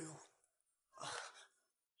哎呦，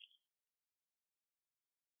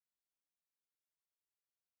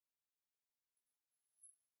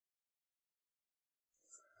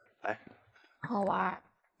哎，好玩。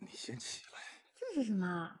你先起来。这是什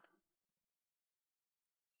么？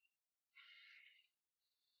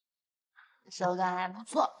手感还不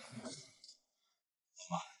错。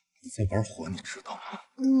妈，你在玩火，你知道吗？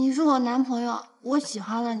你是我男朋友，我喜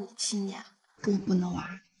欢了你7年，我不能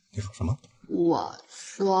玩。你说什么？我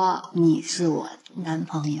说你是我男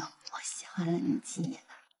朋友，我喜欢了你7年。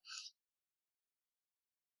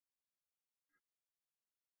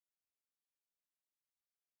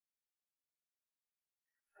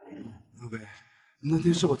刘伟，那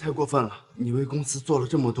天是我太过分了，你为公司做了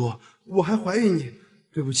这么多，我还怀疑你，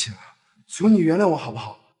对不起了，求你原谅我好不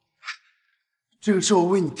好？这个是我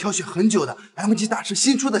为你挑选很久的 MG 大师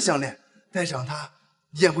新出的项链，戴上它，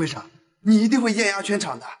宴会上你一定会艳压全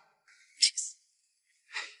场的。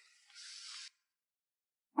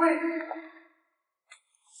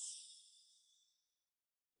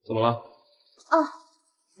怎么了？哦，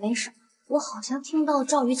没什么，我好像听到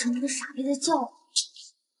赵于成那个傻逼在叫我。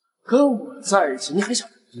跟我在一起，你还想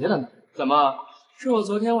着别的呢？怎么？是我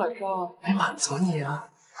昨天晚上没满足你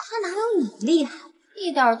啊？他哪有你厉害，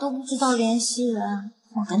一点都不知道怜惜人。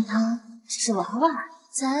我跟他只是玩玩，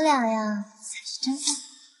咱俩呀才是真爱。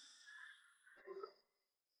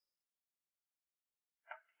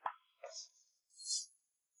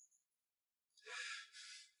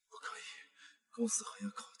不可以，公司还要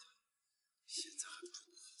考的，现在还不准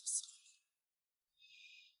你的思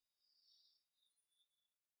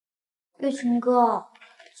玉成哥，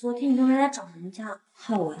昨天你都没来找人家，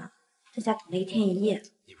害我呀在家等了1天1夜。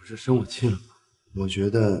你不是生我气了吗？我觉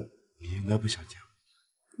得你应该不想讲。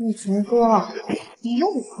玉成哥，你诱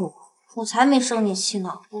惑我才没生你气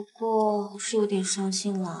呢。不过我是有点伤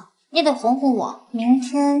心了，你得哄哄我。明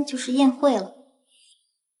天就是宴会了，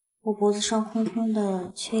我脖子上空空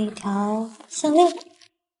的缺一条项链。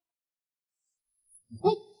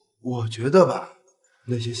我觉得吧，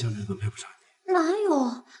那些项链都配不上你。哪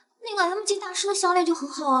有？那个 MG 大师的项链就很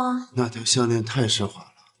好啊。那条项链太奢华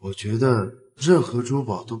了，我觉得任何珠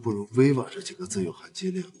宝都不如威瓦这几个字有含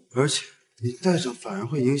金量，而且你戴上反而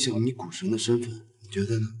会影响你股神的身份，你觉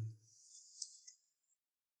得呢？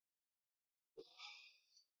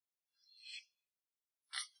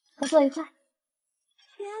我做一块。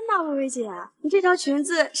天呐，薇薇姐，你这条裙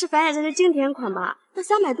子是凡雅家的经典款吧？那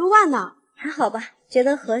300多万呢？还好吧，觉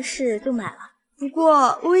得合适就买了。不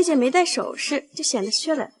过薇薇姐没戴首饰，就显得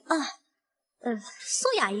缺了。素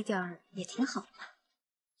雅一点也挺好的。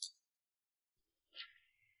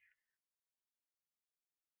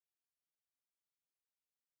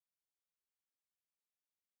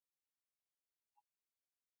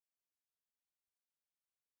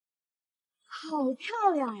好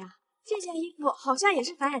漂亮呀！这件衣服好像也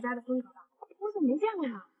是凡雅家的风格吧？我怎么没见过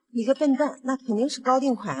呀？你个笨蛋，那肯定是高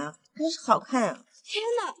定款啊，真是好看啊！天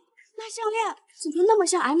呐，那项链怎么那么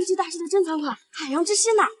像 MG 大师的珍藏款海洋之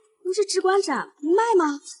心呢？不是直观展，不卖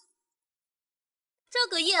吗？这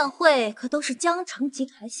个宴会可都是江城集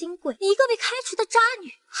团新贵，你一个被开除的渣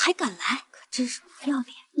女还敢来，可真是不要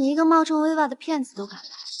脸！你一个冒充薇娃的骗子都敢来，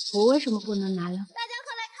我为什么不能来了？大家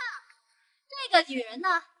快来看，这个女人呢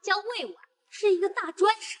叫魏婉，是一个大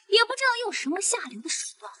专生，也不知道用什么下流的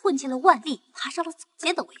手段混进了万利，爬上了总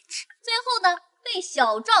监的位置，最后呢被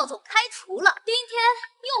小赵总开除了。今天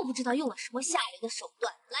又不知道用了什么下流的手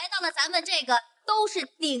段，来到了咱们这个都是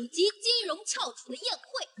顶级金融翘楚的宴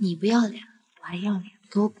会。你不要脸，我还要脸，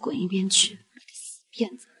给我滚一边去！你个死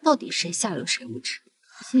骗子，到底谁下流谁无耻？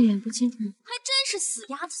心眼不清楚，还真是死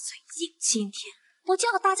鸭子嘴硬。今天我就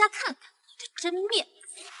要大家看看你的真面目。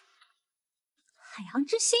海洋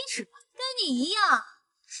之心是吧？跟你一样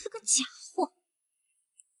是个假货。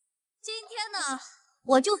今天呢，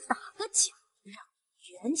我就打个假，让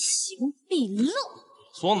原形毕露。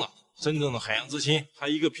说呢，真正的海洋之心，还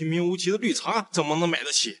一个平平无奇的绿茶，怎么能买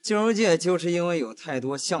得起？金融界就是因为有太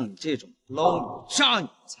多像你这种捞女杀女，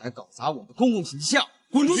才搞砸我们公共形象。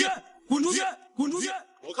滚出去！滚出去！滚出去！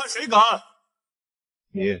我看谁敢！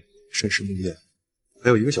你慎始怒夜，还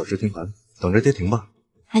有1个小时停盘，等着跌停吧。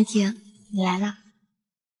韩婷，你来了。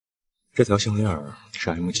这条项链是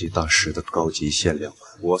MG 大师的高级限量版，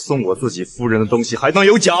我送我自己夫人的东西还能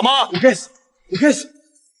有假吗？你该死！你该死！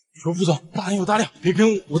说副总，大人有大量，别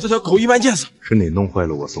跟我这条狗一般见识。是你弄坏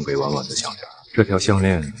了我送给婉婉的项链。这条项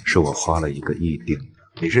链是我花了1个亿订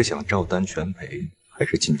的，你是想照单全赔，还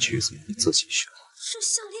是进局子你自己选？这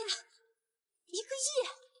项链1个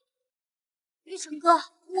亿，玉成哥，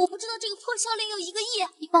我不知道这个破项链有1个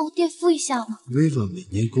亿，你帮我垫付一下吗？薇娃每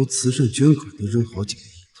年供慈善捐款都扔好几个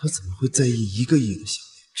亿，她怎么会在意1个亿的项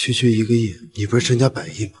链？区1个亿，你不是身家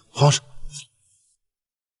100亿吗？皇上，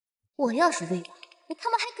我要是薇娃，我他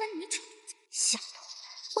妈还跟你扯犊子，小子，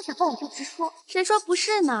不想帮我就直说。谁说不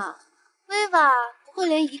是呢？薇娃不会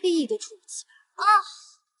连1个亿都出不起吧？啊，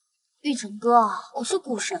玉成哥，我是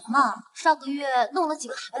股神嘛，上个月弄了几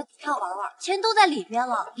个海外股票玩玩，钱都在里边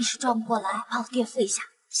了，一时转不过来，帮我垫付一下，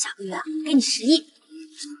下个月啊给你10亿。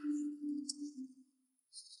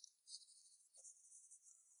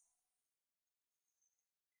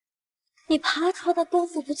你爬床的功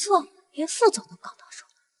夫不错，连副总都搞到手，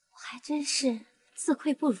我还真是自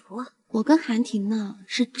愧不如啊。我跟韩婷呢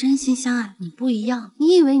是真心相爱，你不一样。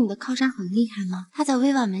你以为你的靠山很厉害吗？他在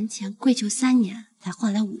薇娃门前跪求3年，才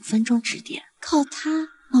换来5分钟指点。靠他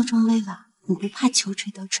冒充薇娃，你不怕求锤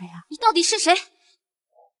得锤啊？你到底是谁？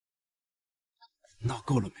闹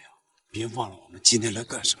够了没有？别忘了我们今天来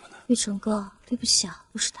干什么的。玉成哥，对不起啊，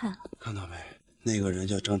不识泰了。看到没？那个人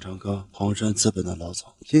叫张长刚，黄山资本的老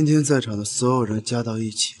总。今天在场的所有人加到一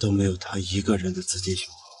起，都没有他一个人的资金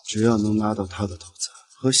雄厚。只要能拿到他的投资，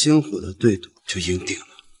和星火的对赌就赢定了。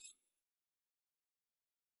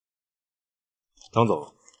张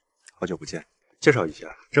总，好久不见，介绍一下，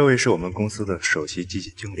这位是我们公司的首席基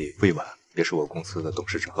金经理魏婉，也是我公司的董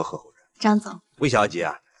事长和合伙人。张总，魏小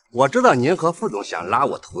姐，我知道您和副总想拉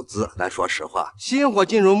我投资，但说实话，星火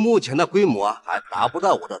金融目前的规模还达不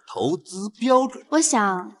到我的投资标准。我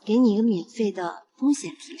想给你一个免费的风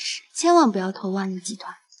险提示，千万不要投万利集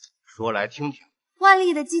团。说来听听。万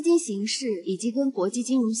利的基金形式已经跟国际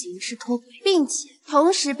金融形势脱轨，并且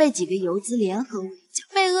同时被几个游资联合围剿，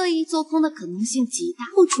被恶意做空的可能性极大，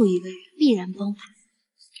不出1个月必然崩盘。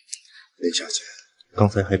魏小姐，刚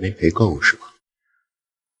才还没赔够是吧？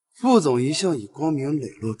副总一向以光明磊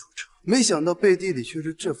落著称，没想到背地里却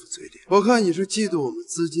是这副嘴脸。我看你是嫉妒我们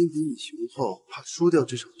资金比你雄厚，怕输掉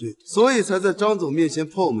这场对赌，所以才在张总面前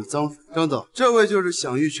泼我们脏水。张总，这位就是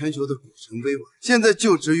享誉全球的股神薇婉，现在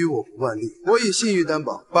就职于我们万利，我以信誉担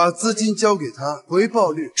保，把资金交给他，回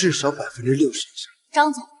报率至少60%以上。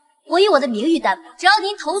张总，我以我的名誉担保，只要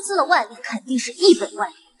您投资了万利，肯定是1本万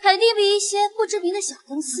利，肯定比一些不知名的小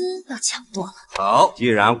公司要强多了。好，既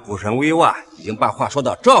然股神薇婉已经把话说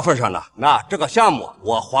到这份上了，那这个项目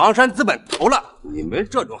我黄山资本投了。你们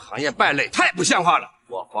这种行业败类太不像话了，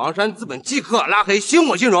我黄山资本即刻拉黑星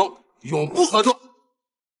火金融，永不合作。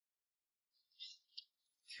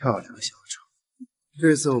漂亮小丑，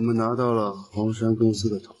这次我们拿到了黄山公司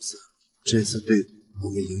的投资，这次对赌我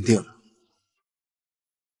们赢定了。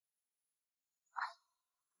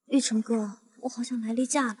玉成哥，我好想来例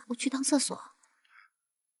假了，我去趟厕所。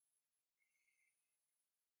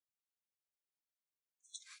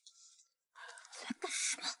在干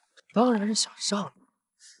什么？当然是想上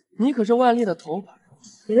你，你可是万利的头牌，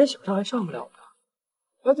别人想上还上不了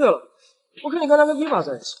的。哎，对了，我看你跟那个 Viva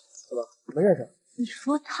在一起，对吧？你们认识？你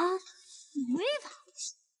说他Viva？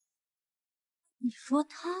你说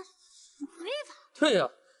他Viva？对呀，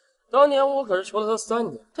当年我可是求了他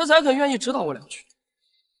3年，他才肯愿意指导我2句。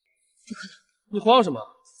不可能，你慌什么？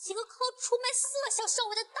一个靠出卖4万项上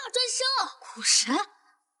位的大专生，股神，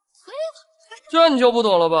这你就不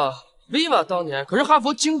懂了吧？Viva 当年可是哈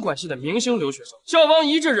佛经管系的明星留学生，校方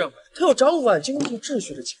一致认为他有掌管经济秩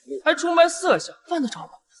序的潜力，还崇拜色相，犯得着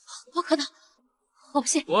吗？不可能，我不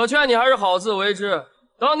信。我劝你还是好自为之。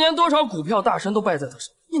当年多少股票大神都败在他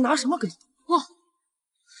手，你拿什么跟他斗？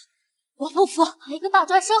我不服，一个大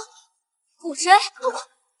专生，股神，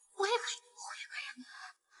我也可以。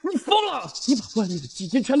你疯了！你把万利的基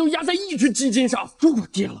金全都压在一只基金上，如果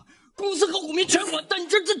跌了，公司和股民全完蛋，你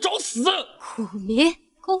这找死！股民、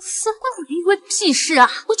公司关我一位屁事啊！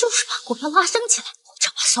我就是把股票拉升起来，我只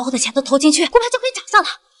要把所有的钱都投进去，股票就可以涨上来。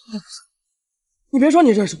你别说你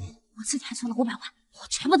认识我，我自己还存了500万，我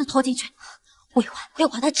全部都投进去。魏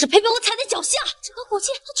婉他只配被我踩在脚下，整个股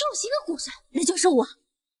界他只有一个股神，那就是我，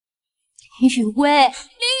林雨薇。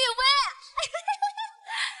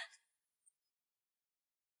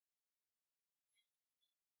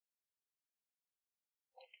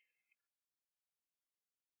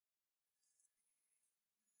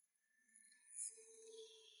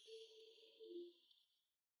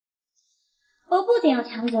我不仅要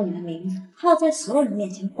抢走你的名字，还要在所有人面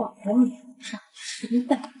前曝光你，让你身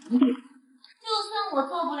败名裂。就算我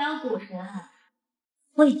做不了股神，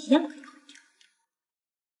我也一样可以毁掉。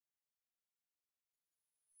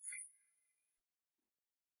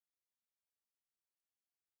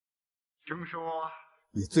听说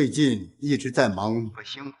你最近一直在忙和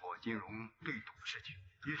星火金融对赌的事情，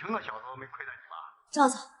雨辰那小子没亏待你吧？赵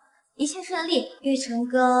总，一切顺利，玉成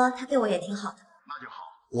哥他对我也挺好的。那就好。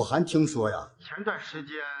我还听说呀，前段时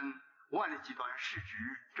间万利集团市值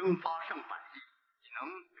蒸发上百亿，你能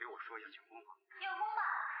给我说一下情况吗？有功吧？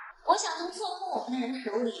我想从做空我们的人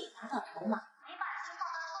手里拿到筹码，你把钱放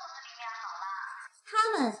到肚子里面好了。他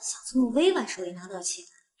们想从微软手里拿到钱，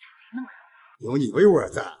没那么容易。有你微软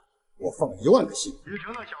在，我放1万个心。雨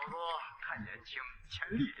辰那小子太年轻，欠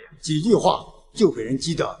历练，几句话就被人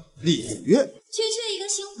激得力不约。区区一个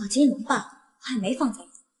星火金融罢了，我还没放在眼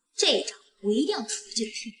里。这一招我一定要处理这个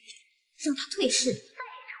胜利，让他退市，再也成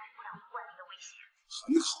为不了万利的威胁。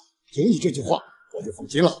很好，有你这句话，我就放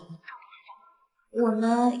心了。我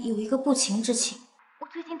呢有一个不情之请，我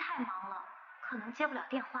最近太忙了，可能接不了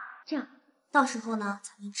电话。这样，到时候呢，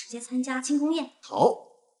咱们直接参加庆功宴。好，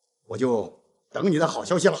我就等你的好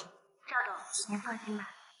消息了。赵总，您放心吧。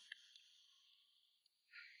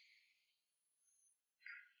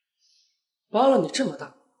帮了你这么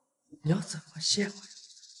大，你要怎么谢我呀？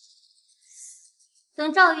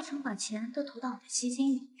等赵玉成把钱都投到我的基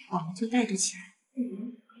金里，我们就带着钱不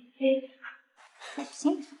翼而飞，带着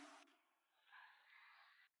新的生活。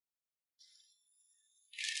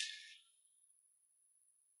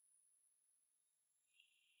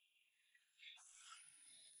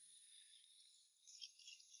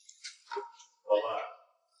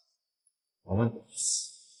我问你，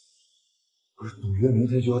不是赌约明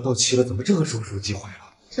天就要到期了，怎么这个时候手机坏了？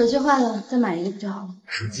手机坏了，再买一个不就好了？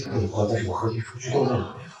手机可以换，但是我核心数据都在里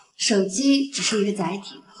面。手机只是一个载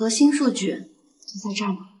体，核心数据就在这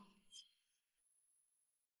儿呢。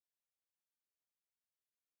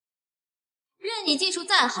任你技术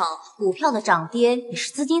再好，股票的涨跌也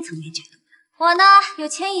是资金层面决定的。我呢，有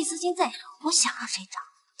1000亿资金在手，我想让谁涨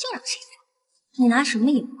就让谁涨。你拿什么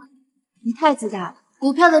赢我？你太自大了，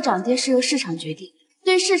股票的涨跌是由市场决定，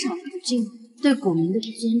对市场的不敬重，对股民的不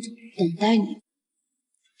尊重，等待你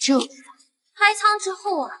只有开仓之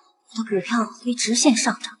后啊，我的股票会直线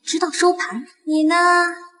上涨，直到收盘。你呢，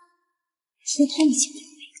先吞一起。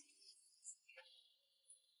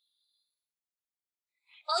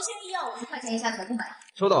毛先生要50块钱以下全部买。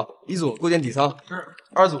收到，一组构建底仓，是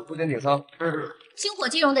2组构建顶仓，是星火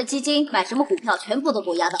金融的基金买什么股票，全部都给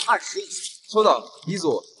我压到20以下。收到，一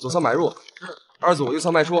组左侧买入，是2组右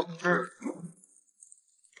侧卖出，是。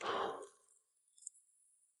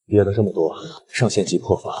跌了这么多，上线即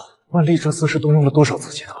破发，万利这次是动用了多少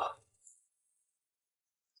资金啊？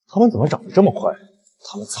他们怎么涨得这么快？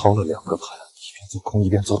他们操了2个盘，一边做空一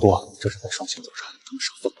边做多，这是在双线作战，他们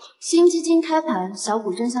少疯了。新基金开盘，小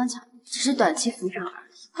股争相抢，只是短期浮涨而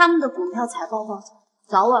已。他们的股票财报暴涨，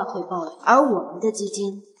早晚会暴雷，而我们的基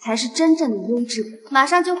金才是真正的优质股，马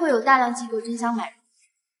上就会有大量机构争相买入。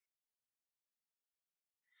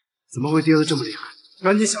怎么会跌得这么厉害？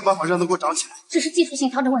赶紧想办法让它给我涨起来！这是技术性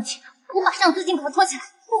调整问题，我马上资金把它拖起来，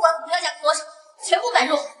不管股票价格多少，全部买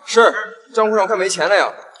入。是，账户上快没钱了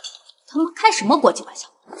呀！他妈开什么国际玩笑？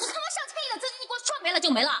我他妈上千亿的资金，你给我赚没了就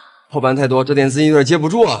没了。破盘太多，这点资金有点接不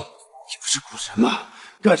住啊！你不是股神吗？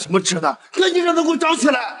干什么吃的？赶紧让它给我涨起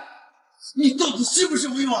来！你到底是不是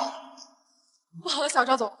威王？不好了，小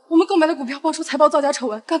赵总，我们购买的股票爆出财报造假丑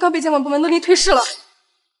闻，刚刚被监管部门勒令退市了。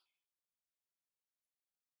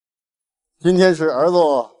今天是儿子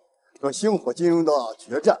和星火金融的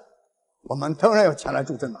决战，我们当然要前来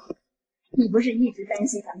助阵了。你不是一直担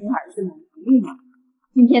心咱们儿子能力吗？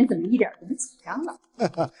今天怎么一点都不紧张了？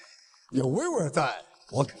有薇薇在，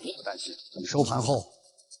我肯定不担心。等收盘后，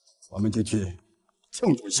我们就去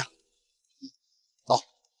庆祝一下。走。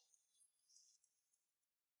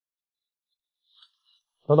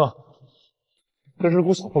等等，这是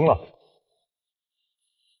股小峰了。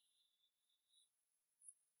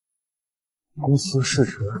公司市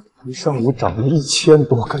值一上午涨了1000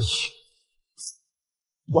多个亿。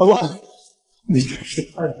婉婉，你真是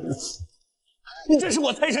太牛了！你真是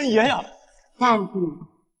我财神爷呀！淡定，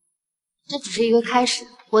这只是一个开始。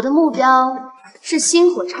我的目标是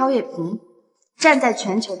星火超越屏，站在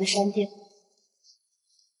全球的山巅。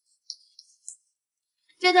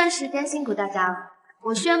这段时间辛苦大家了，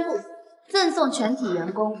我宣布赠送全体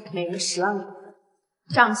员工每人10万股份，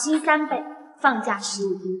涨薪3倍，放假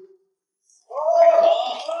15天。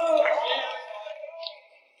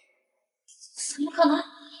怎么可能？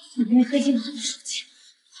你妹黑进了他的手机，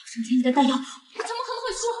好生天你的弹药，我怎么可能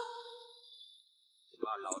会输？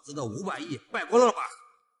把老子的500亿败光了吧？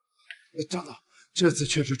张总，这次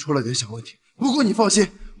确实出了点小问题，不过你放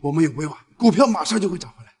心，我们有委婉，股票马上就会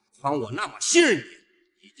涨回来。当我那么信任你，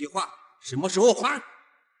一句话，什么时候还？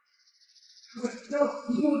你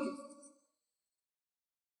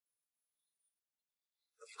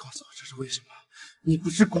告诉我这是为什么？你不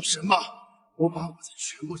是股神吗？我把我的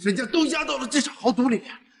全部身家都压到了这场豪赌里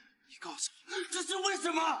面，你告诉我这是为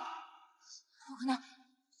什么？不可能，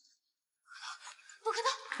不可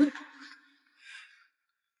能！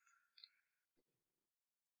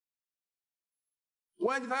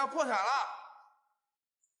我集团要破产了！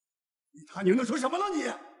你他娘的说什么呢你？哎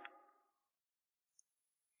呀，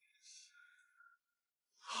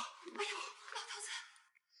老头子，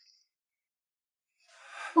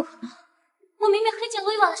不可能！我明明黑进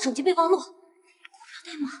了伊娃的手机备忘录，股票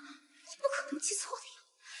代码，你不可能记错的呀！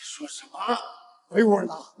说什么？维吾尔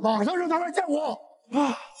呢？马上让他来见我！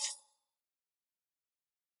啊！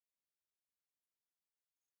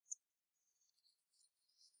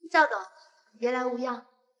赵董，别来无恙。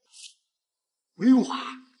维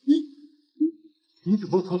瓦，你怎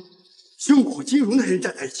么和星火金融的人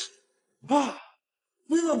站在一起？啊，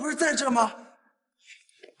薇薇不是在这吗？啊，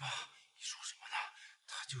你说什么呢？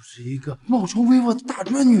她就是一个冒充薇薇的大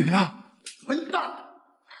专女啊！混蛋！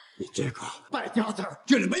你这个败家子儿，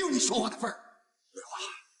这里没有你说话的份儿。薇娃，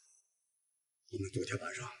我们昨天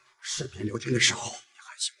晚上视频聊天的时候，你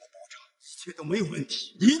还向我保证一切都没有问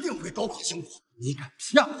题，一定会搞垮星火。你敢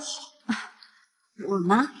骗我？我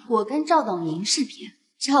吗？我跟赵董您视频。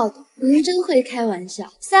赵董，您真会开玩笑。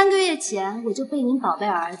3个月前我就被您宝贝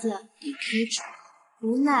儿子给开除，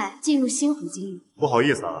无奈进入星火经营。不好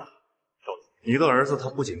意思啊，赵总，你的儿子他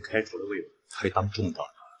不仅开除了魏婉，还当众大拿，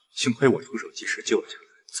幸亏我出手及时救了下来。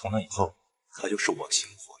从那以后，他就是我星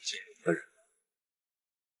火金融的人。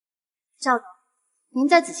赵董，您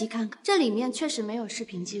再仔细看看，这里面确实没有视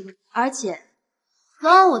频记录，而且昨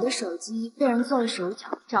晚我的手机被人做了手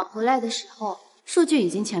脚，找回来的时候，数据已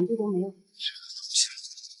经全部都没有。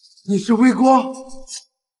你是微光？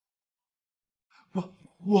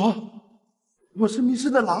我是迷失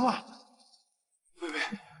的狼啊！薇薇，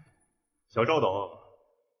小赵董，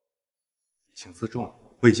请自重。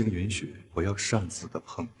未经允许，不要擅自的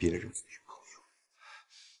碰别人的女朋友。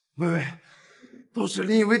薇薇，都是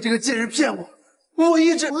林以为这个贱人骗我，我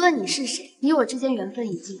一直……无论你是谁，你我之间缘分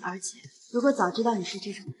已尽，而且如果早知道你是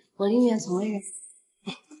这种人，我宁愿从未认识。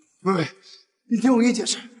薇薇，你听我给你解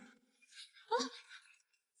释，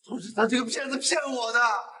都是他这个骗子骗我的。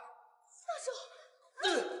放手！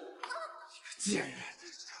你个贱人，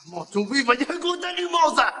冒充薇薇，你还给我戴绿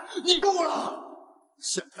帽子，你够了！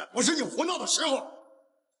现在不是你胡闹的时候，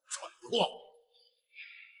蠢货！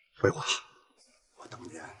薇娃，我当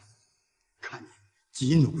年看你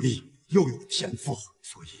既努力又有天赋，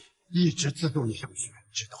所以一直资助你上学，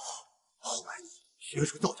直到后来你学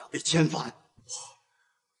术造假被遣返，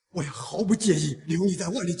我也毫不介意留你在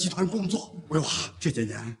万利集团工作。薇娃，这些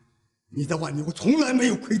年你在万利，我从来没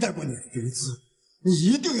有亏待过你。这一次，你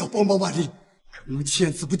一定要帮帮万利，可能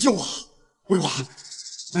千死不救啊！薇娃，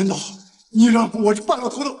难道你让我这半老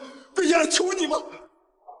头子跪下来求你吗？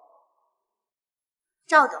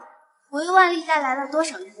赵董，我为万利带来了多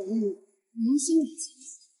少人的利益，您心里清楚。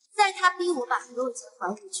在他逼我把所有钱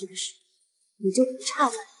还回去的时候，你就不差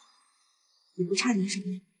万利，你不差您什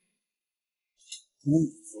么呀？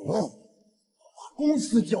我把公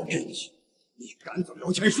司交给你，你赶走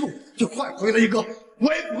摇钱树，就换回了一个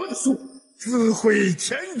歪脖的树，自毁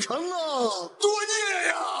前程啊！作孽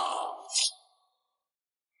呀！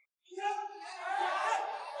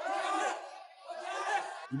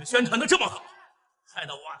你们宣传的这么好，害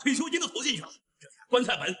得我把退休金都投进去了，这下棺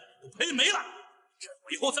材本都赔没了，这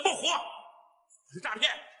我以后怎么活？是诈骗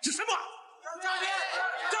是什么？诈骗！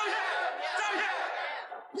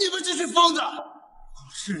你们这群疯子！股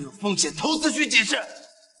市有风险，投资需谨慎，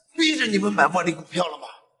逼着你们买万利股票了吗？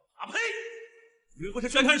啊呸！你们不是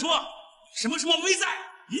宣传说什么危债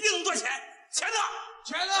一定能赚钱？钱呢？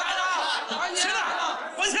钱呢？还钱呢？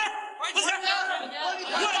还钱！还钱！万利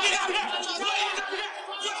诈骗！万利诈骗！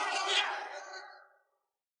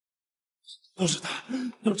都是他，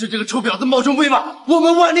都是这个臭婊子冒充威马，我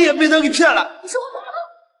们万利也被他给骗了。你说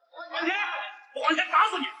我还钱！我还钱打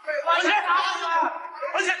死你！还钱！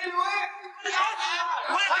还钱！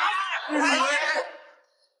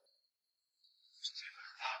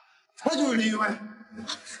他就是林威。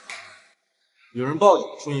有人报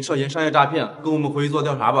警说你涉嫌商业诈骗，跟我们回去做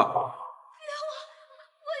调查吧。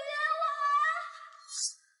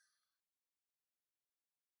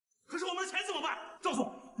可是我们的钱怎么办？赵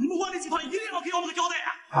总，你们万利集团一定要给我们个交代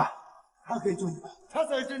啊！他可以救你们，他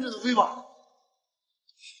才是真正的威马。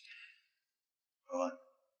老万，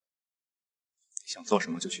你想做什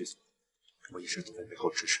么就去做，我一直都在背后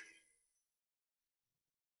支持你。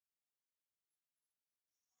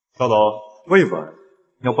赵总，魏凡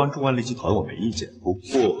要关注万利集团，我没意见，不过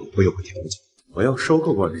我有个条件，我要收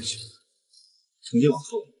购万利集团，从今往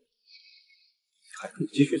后，你还可以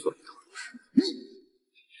继续做你的董事。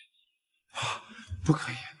不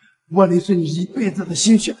可以，万利是你一辈子的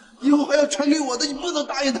心血，以后还要传给我的，你不能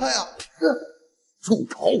答应他呀！种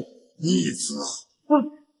草，逆子！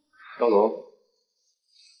赵总，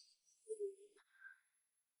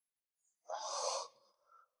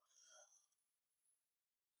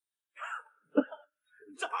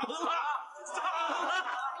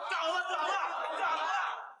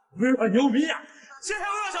威尔牛逼呀！谢谢威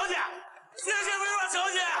尔小姐，谢谢威尔小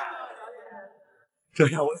姐，这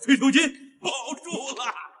样我的退休金保住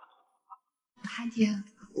了。韩姐，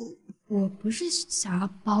我不是想要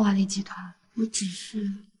包万利集团，我只是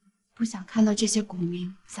不想看到这些股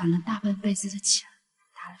民攒了大半辈子的钱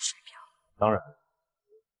打了水漂。当然，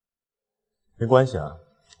没关系啊，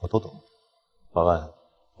我都懂。老万，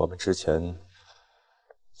我们之前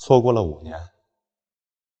错过了5年，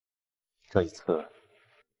这一次，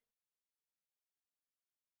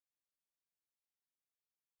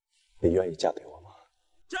你愿意嫁给我吗？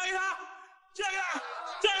嫁给他，嫁给他，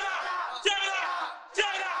嫁给他，嫁给他，嫁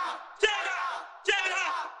给他，嫁给他，嫁给他，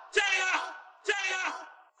嫁给他，嫁给他，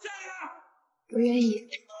嫁给他。不愿意。